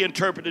out. He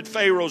interpreted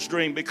Pharaoh's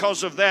dream.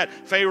 Because of that,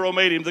 Pharaoh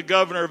made him the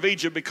governor of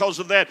Egypt. Because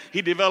of that,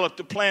 he developed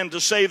a plan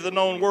to save the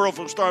known world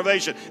from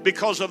starvation.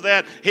 Because of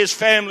that, his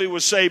family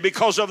was saved.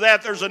 Because of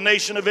that, there's a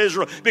nation of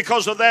Israel.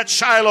 Because of that,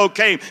 Shiloh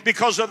came.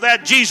 Because of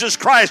that, Jesus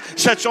Christ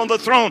sits on the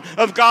throne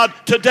of God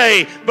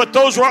today. But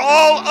those were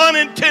all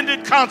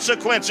unintended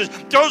consequences.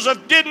 Joseph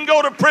didn't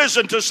go to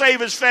prison to save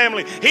his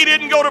family. He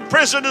didn't go to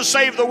prison to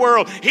save the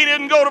world. He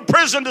didn't go to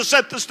prison to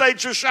set the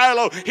stage for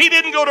Shiloh. He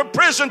didn't go to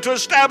prison to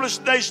establish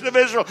the nation of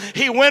Israel.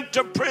 He went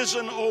to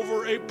prison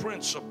over a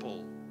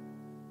principle.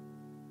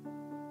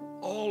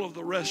 All of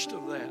the rest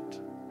of that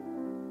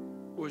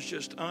was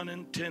just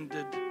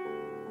unintended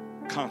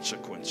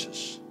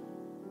consequences.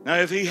 Now,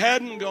 if he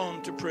hadn't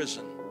gone to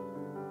prison,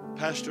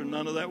 Pastor,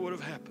 none of that would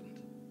have happened.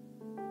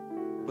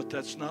 But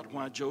that's not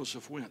why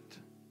Joseph went.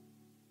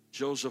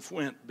 Joseph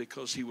went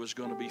because he was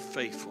going to be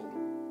faithful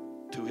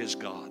to his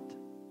God.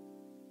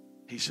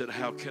 He said,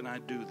 how can I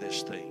do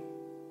this thing?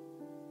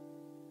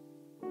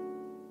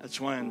 That's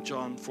why in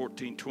John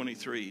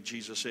 14:23,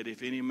 Jesus said,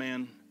 if any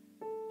man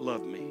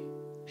love me,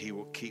 he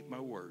will keep my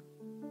word,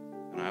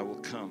 and I will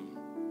come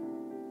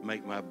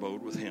make my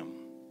abode with him.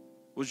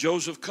 Was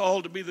Joseph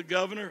called to be the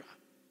governor?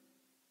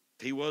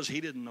 If he was,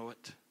 he didn't know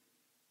it.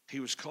 He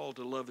was called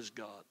to love his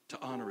God, to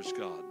honor his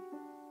God.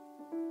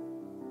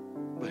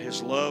 But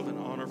his love and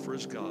honor for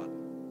his God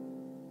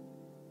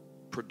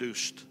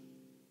produced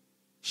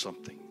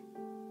something.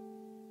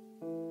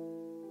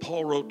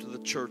 Paul wrote to the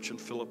church in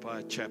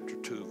Philippi chapter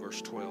 2,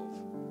 verse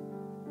 12.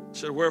 He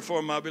said,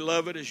 wherefore, my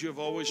beloved, as you have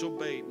always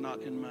obeyed,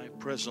 not in my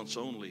presence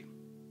only,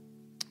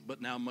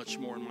 but now much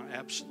more in my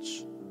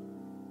absence,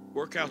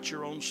 work out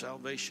your own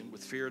salvation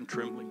with fear and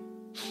trembling.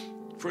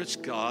 For it's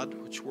God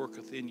which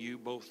worketh in you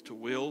both to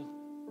will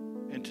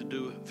and to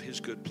do of his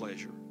good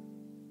pleasure.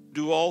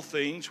 Do all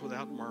things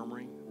without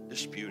murmuring,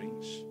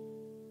 disputings,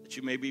 that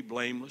you may be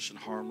blameless and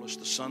harmless,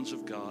 the sons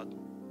of God,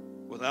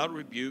 without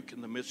rebuke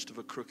in the midst of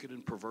a crooked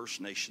and perverse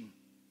nation,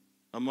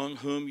 among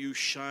whom you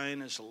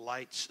shine as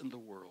lights in the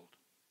world,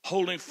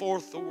 holding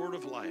forth the word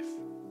of life,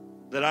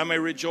 that I may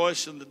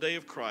rejoice in the day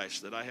of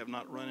Christ, that I have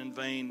not run in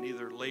vain,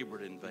 neither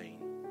labored in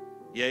vain.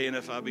 Yea, and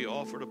if I be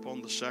offered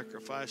upon the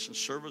sacrifice and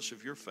service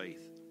of your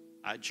faith,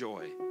 I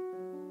joy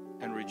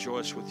and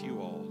rejoice with you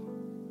all.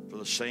 For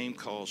the same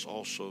cause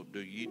also do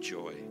ye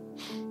joy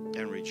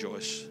and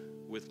rejoice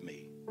with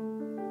me.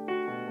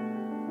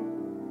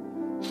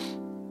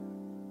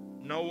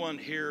 No one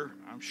here,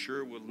 I'm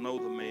sure, will know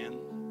the man.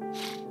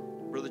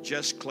 Brother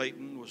Jess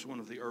Clayton was one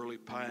of the early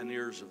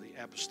pioneers of the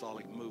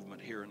apostolic movement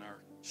here in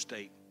our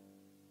state.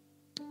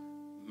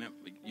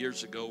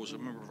 Years ago, was a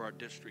member of our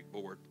district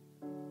board.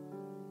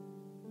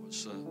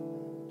 Was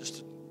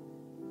just a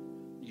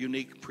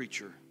unique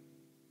preacher.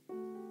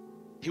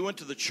 He went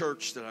to the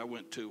church that I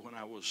went to when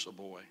I was a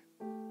boy.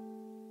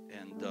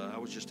 And I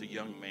was just a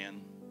young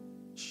man.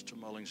 Sister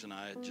Mullings and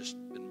I had just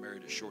been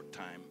married a short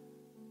time.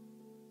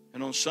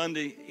 And on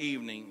Sunday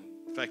evening,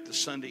 in fact, the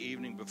Sunday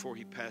evening before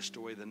he passed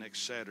away the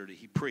next Saturday,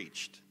 he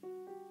preached.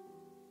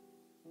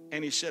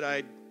 And he said,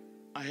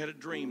 I had a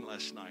dream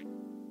last night.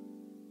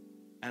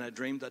 And I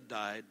dreamed I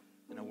died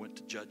and I went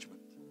to judgment.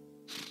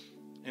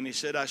 And he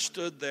said, I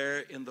stood there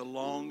in the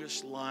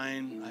longest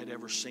line I'd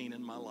ever seen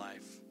in my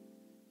life.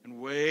 And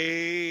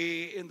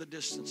way in the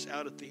distance,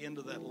 out at the end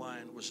of that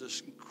line, was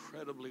this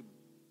incredibly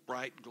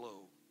bright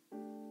glow.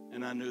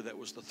 And I knew that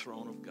was the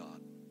throne of God.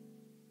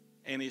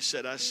 And he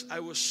said, I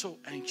was so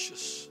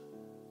anxious,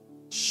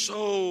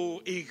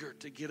 so eager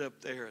to get up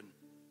there and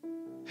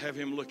have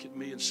him look at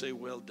me and say,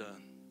 well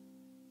done,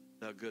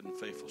 thou good and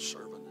faithful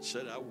servant. And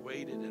said, I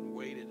waited and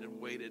waited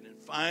and waited. And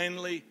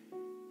finally,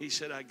 he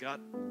said, I got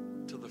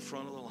to the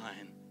front of the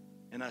line.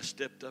 And I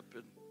stepped up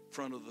in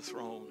front of the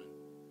throne.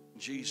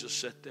 And Jesus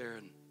sat there.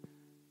 And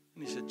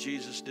he said,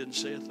 Jesus didn't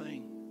say a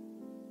thing.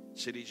 He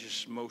said, he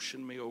just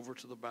motioned me over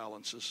to the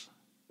balances.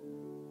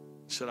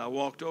 He said, I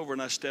walked over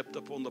and I stepped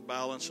up on the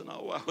balance. And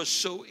I was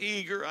so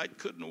eager, I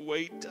couldn't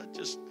wait.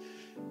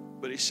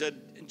 But he said,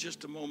 in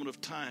just a moment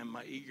of time,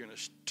 my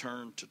eagerness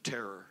turned to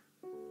terror,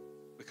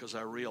 because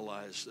I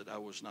realized that I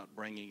was not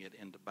bringing it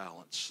into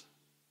balance.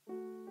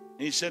 And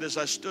he said, as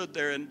I stood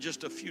there, in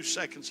just a few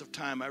seconds of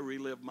time, I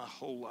relived my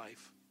whole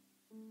life.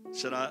 He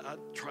said, I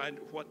tried,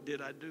 what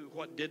did I do?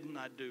 What didn't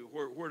I do?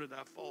 Where did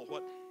I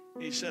fall?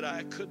 He said,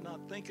 I could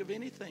not think of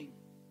anything.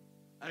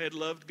 I had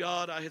loved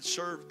God. I had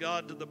served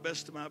God to the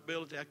best of my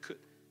ability.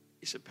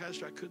 He said,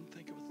 Pastor, I couldn't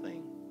think of a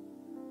thing.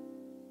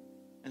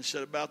 And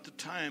said, about the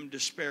time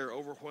despair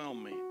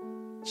overwhelmed me.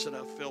 Said,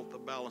 I felt the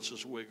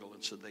balances wiggle,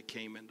 and said they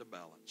came into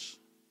balance.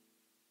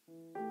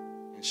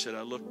 And said,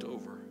 I looked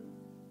over,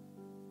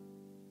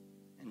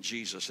 and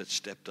Jesus had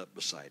stepped up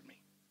beside me.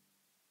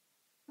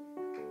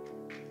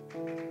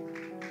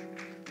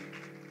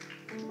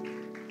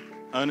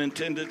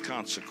 Unintended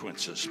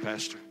consequences,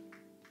 Pastor.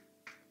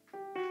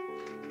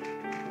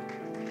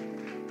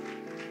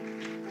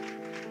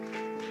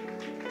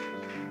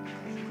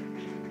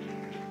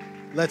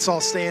 Let's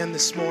all stand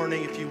this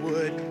morning, if you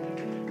would.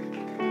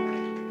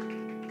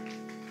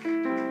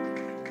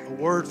 A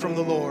word from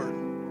the Lord.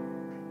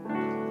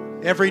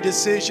 Every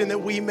decision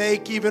that we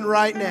make, even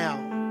right now,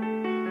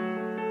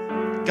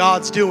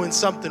 God's doing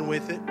something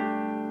with it.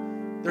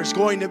 There's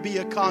going to be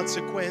a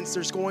consequence.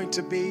 There's going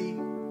to be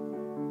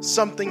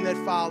something that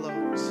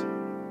follows.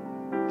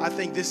 I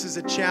think this is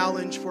a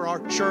challenge for our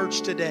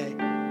church today.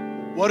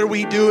 What are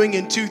we doing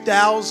in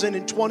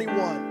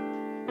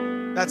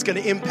 2021? That's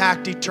going to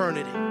impact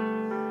eternity.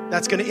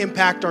 That's going to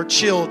impact our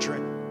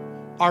children,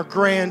 our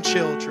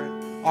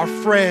grandchildren, our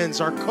friends,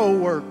 our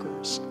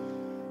co-workers.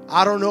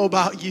 I don't know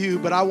about you,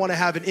 but I want to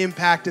have an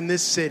impact in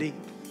this city,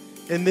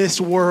 in this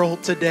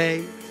world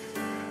today.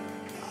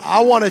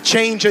 I want to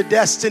change a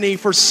destiny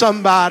for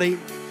somebody.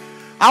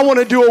 I want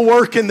to do a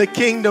work in the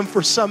kingdom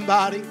for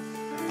somebody.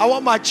 I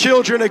want my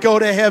children to go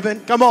to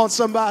heaven. Come on,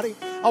 somebody.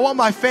 I want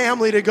my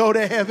family to go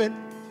to heaven.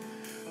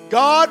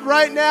 God,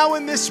 right now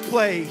in this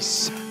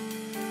place,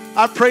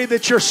 I pray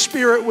that your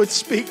Spirit would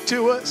speak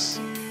to us.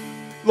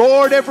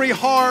 Lord, every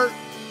heart,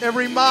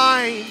 every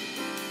mind,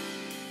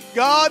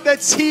 God,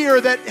 that's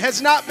here that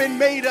has not been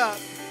made up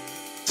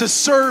to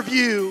serve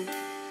you,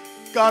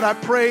 God, I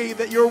pray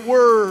that your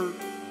word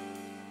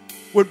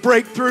would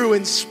break through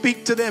and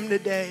speak to them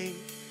today.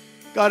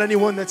 God,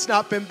 anyone that's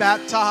not been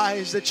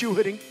baptized, that you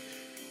would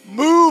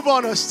move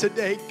on us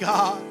today,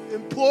 God.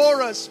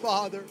 Implore us,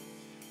 Father,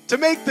 to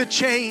make the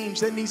change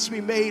that needs to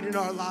be made in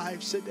our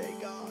lives today,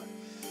 God.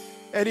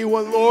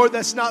 Anyone, Lord,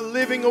 that's not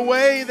living a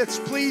way that's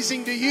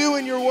pleasing to you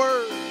and your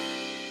word,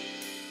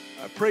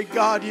 I pray,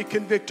 God, you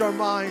convict our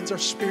minds, our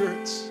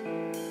spirits,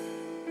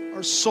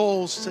 our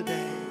souls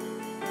today.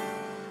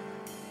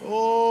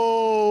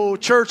 Oh,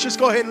 church, just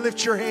go ahead and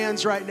lift your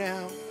hands right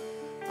now.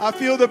 I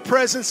feel the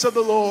presence of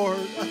the Lord.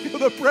 I feel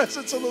the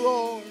presence of the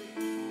Lord.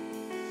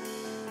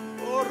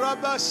 Oh,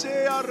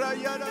 Rabasea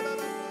Rayana.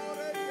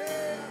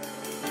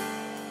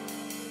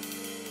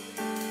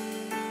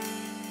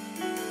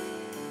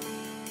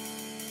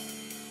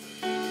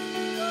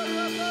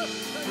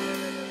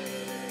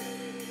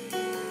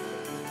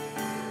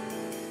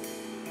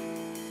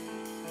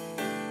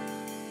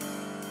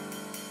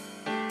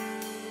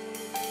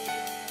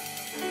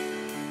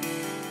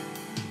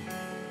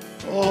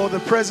 Oh, the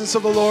presence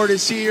of the Lord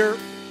is here.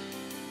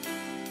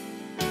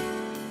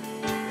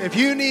 If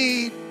you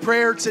need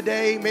prayer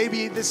today,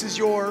 maybe this is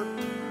your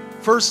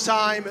first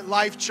time at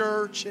Life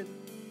Church and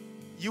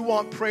you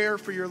want prayer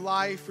for your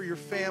life, for your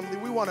family,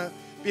 we want to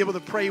be able to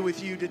pray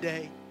with you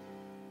today.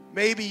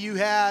 Maybe you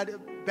had a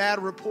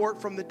bad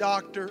report from the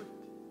doctor.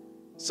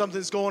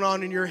 Something's going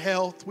on in your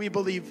health. We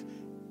believe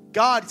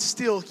God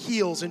still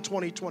heals in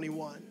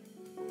 2021.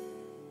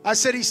 I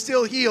said He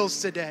still heals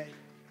today.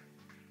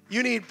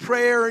 You need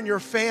prayer in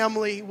your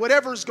family,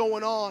 whatever's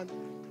going on,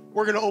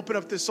 we're going to open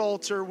up this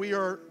altar. We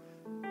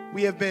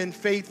have been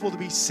faithful to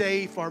be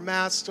safe. Our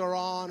masks are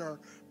on. Our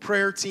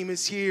prayer team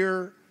is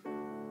here.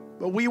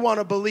 But we want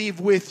to believe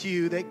with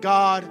you that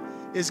God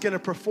is going to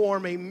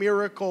perform a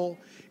miracle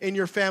in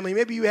your family.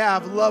 Maybe you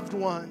have loved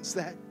ones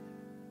that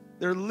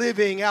they're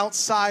living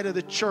outside of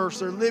the church.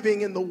 They're living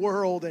in the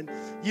world, and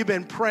you've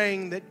been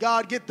praying that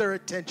God get their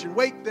attention.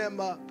 Wake them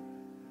up.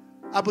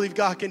 I believe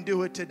God can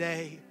do it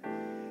today.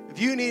 If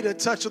you need a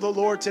touch of the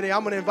Lord today,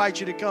 I'm going to invite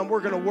you to come. We're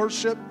going to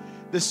worship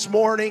this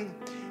morning.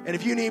 And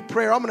if you need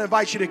prayer, I'm going to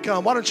invite you to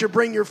come. Why don't you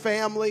bring your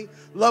family,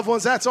 loved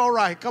ones? That's all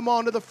right. Come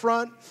on to the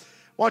front.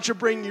 Why don't you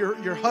bring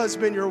your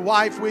husband, your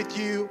wife with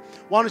you?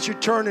 Why don't you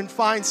turn and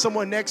find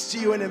someone next to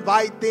you and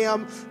invite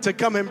them to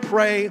come and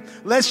pray?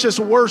 Let's just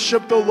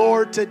worship the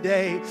Lord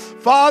today.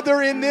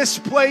 Father, in this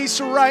place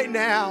right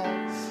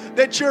now,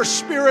 that your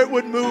Spirit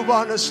would move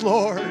on us,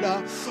 Lord.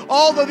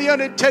 All of the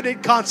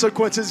unintended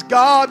consequences,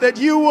 God, that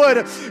you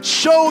would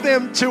show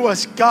them to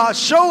us, God.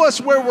 Show us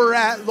where we're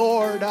at,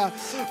 Lord.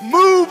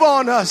 Move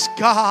on us,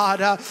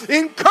 God.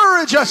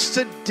 Encourage us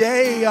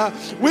today.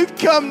 We've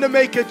come to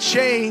make a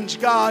change,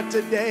 God,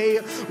 today.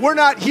 We're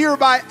not here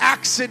by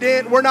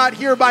accident. We're not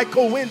here by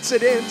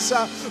coincidence.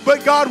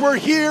 But God, we're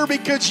here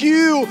because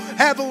you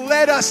have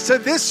led us to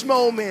this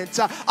moment,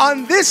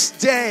 on this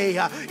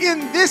day, in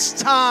this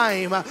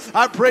time.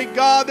 I pray,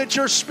 God, that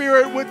your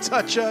Spirit would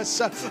touch us.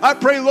 I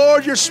pray,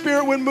 Lord, your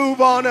Spirit would move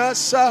on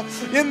us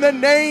in the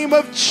name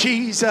of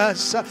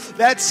Jesus.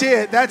 That's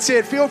it. That's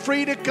it. Feel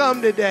free to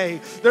come today.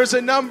 There's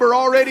a number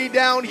already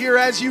down here.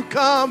 As you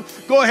come,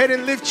 go ahead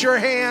and lift your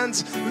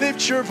hands,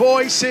 lift your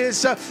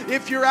voices.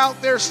 If you're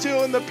out there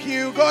still in the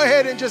pew, go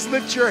ahead and just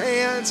lift your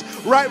hands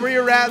right where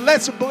you're at.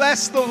 Let's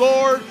bless the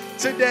Lord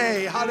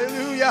today.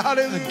 Hallelujah,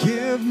 hallelujah. I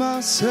give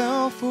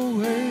myself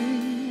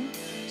away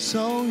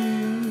so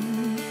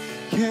you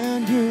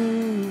can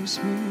use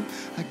me.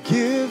 I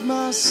give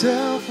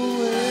myself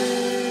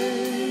away.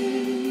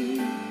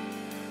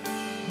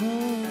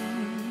 Oh,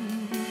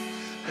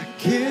 I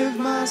give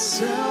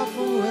myself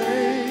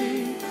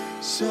away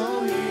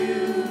so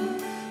you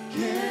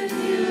can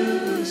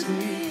use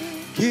me.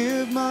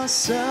 Give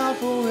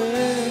myself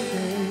away.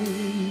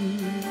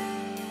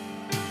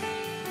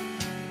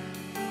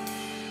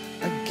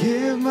 I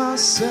give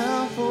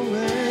myself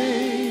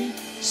away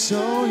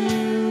so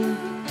you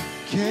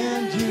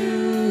can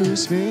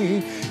use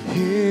me.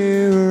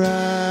 Here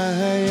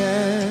I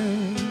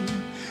am,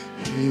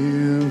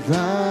 here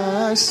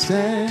I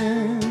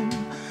stand.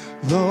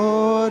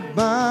 Lord,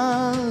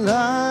 my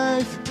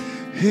life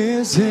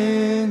is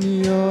in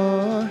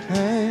your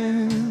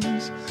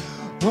hands.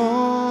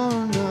 Oh,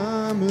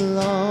 I'm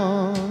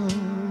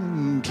longing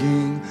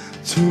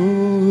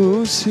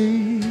to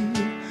see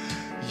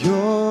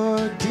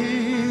your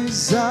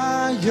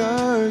desires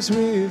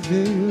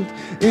revealed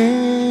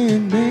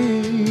in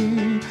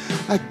me.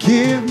 I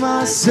give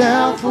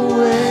myself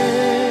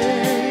away.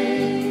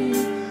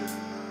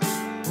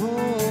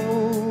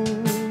 Oh,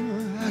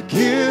 I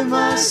give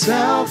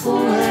myself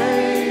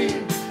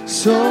away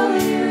so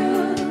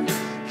you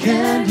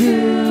can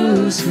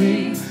use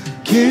me.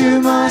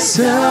 Give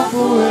myself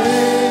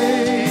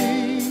away.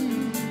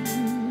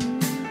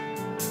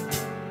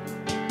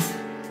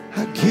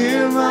 I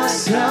give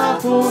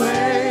myself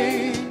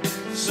away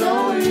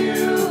so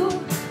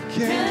you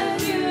can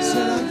use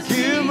me.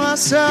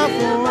 myself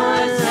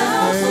away.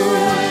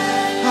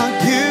 I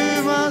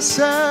give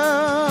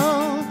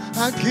myself,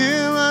 I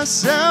give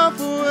myself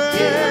away.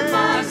 Give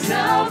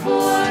myself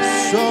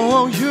away.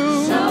 So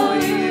you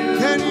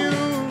can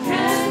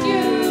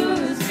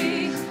use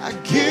me. I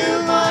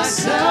give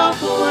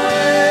myself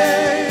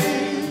away.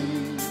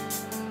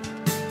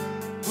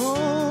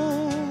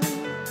 Oh,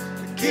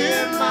 I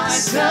give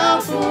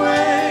myself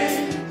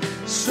away.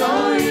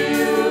 So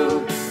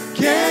you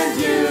can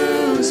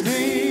use me.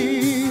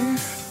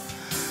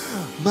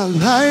 My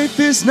life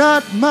is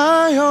not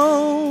my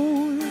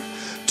own.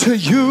 To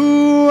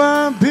you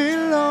I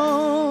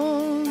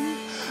belong.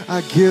 I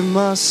give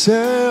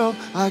myself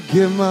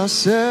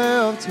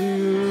to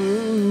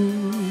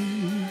you.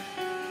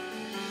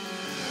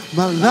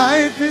 My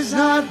life is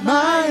not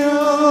my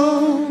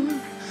own.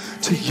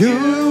 To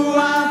you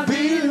I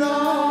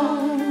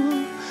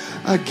belong.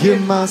 I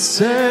give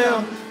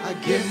myself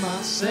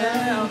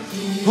to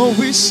you. Oh,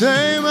 we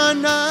say my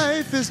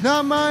life is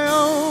not my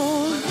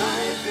own.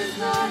 Life is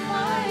not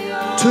my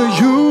own. To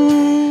you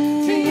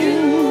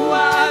I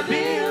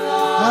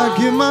belong. I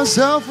give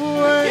myself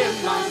away.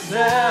 Give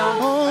myself.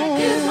 Oh, I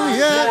give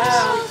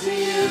myself to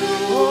you.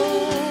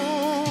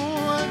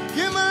 Oh, I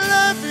give my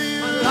life to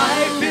you.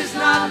 Life is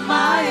not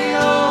my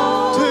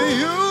own. To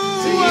you,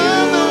 I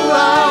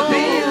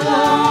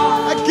belong.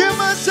 I give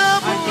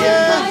myself I away.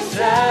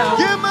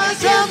 give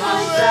myself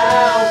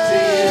to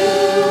you.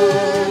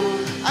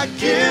 I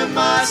give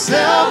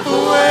myself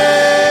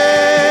away.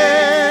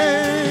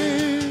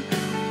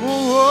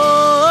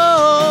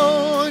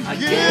 Oh, I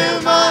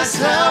give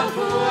myself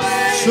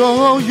away.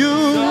 so you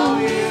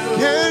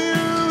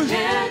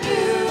can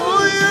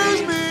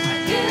use me.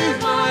 Give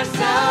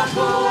myself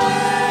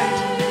away.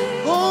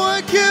 Oh, I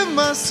give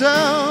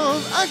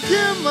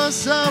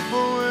myself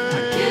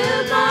away.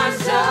 Give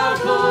myself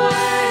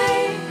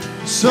away.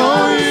 So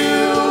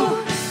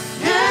you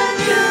can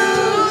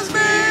use me.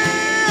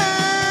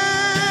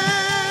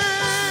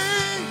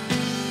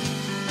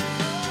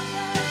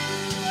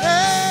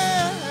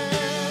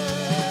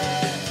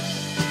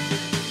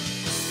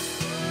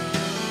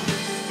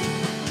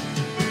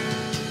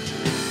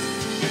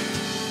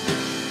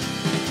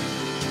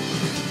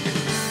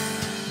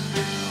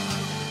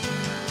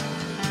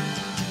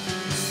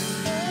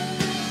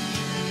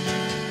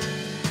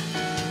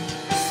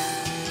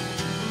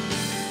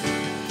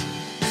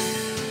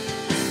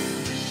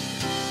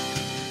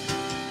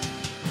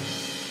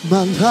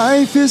 My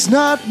life is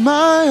not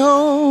my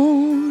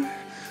own.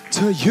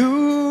 To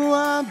you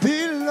I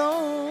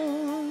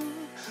belong.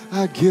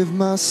 I give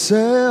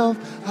myself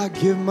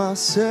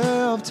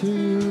to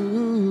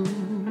you.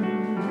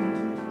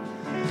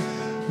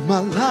 My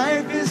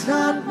life is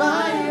not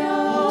my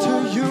own.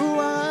 To you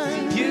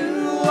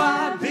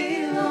I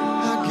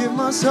belong. I give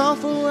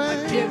myself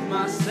away. Give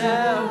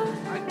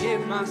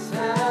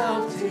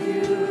myself to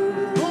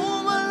you.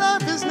 Oh, my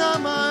life is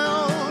not my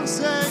own.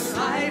 Say,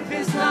 Life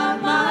is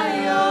not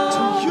my own.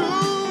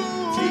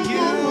 to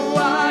you I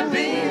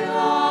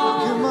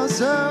belong. give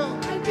myself.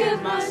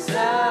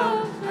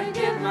 I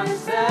give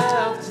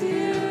myself to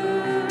you.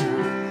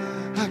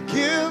 I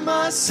give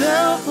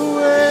myself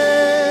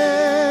away.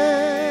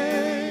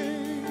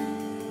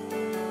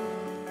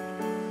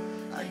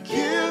 I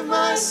give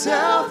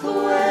myself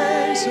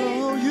away.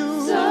 So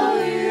you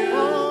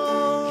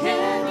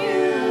Can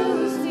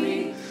use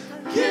me.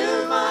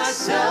 give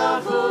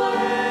myself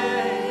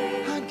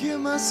away. I give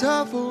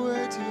myself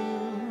away to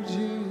you,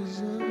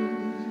 Jesus.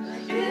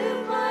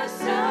 Give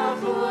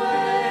myself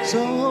away. So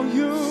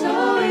you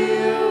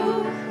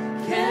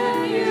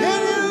can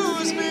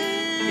use me.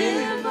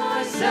 Give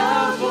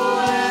myself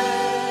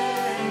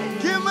away.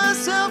 Give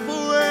myself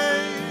away.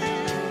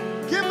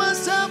 Give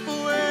myself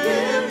away.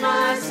 Give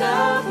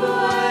myself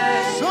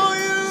away. So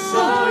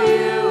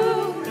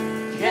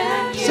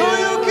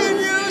you can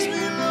use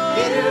me, Lord.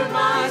 Give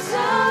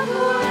myself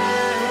away.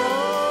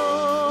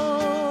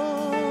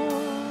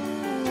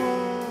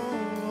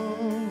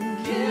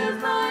 Give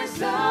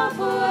myself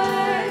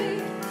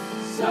away.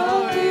 So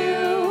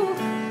you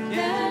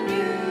can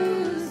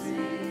use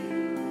me.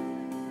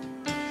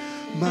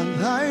 My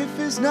life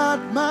is not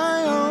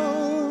my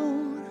own.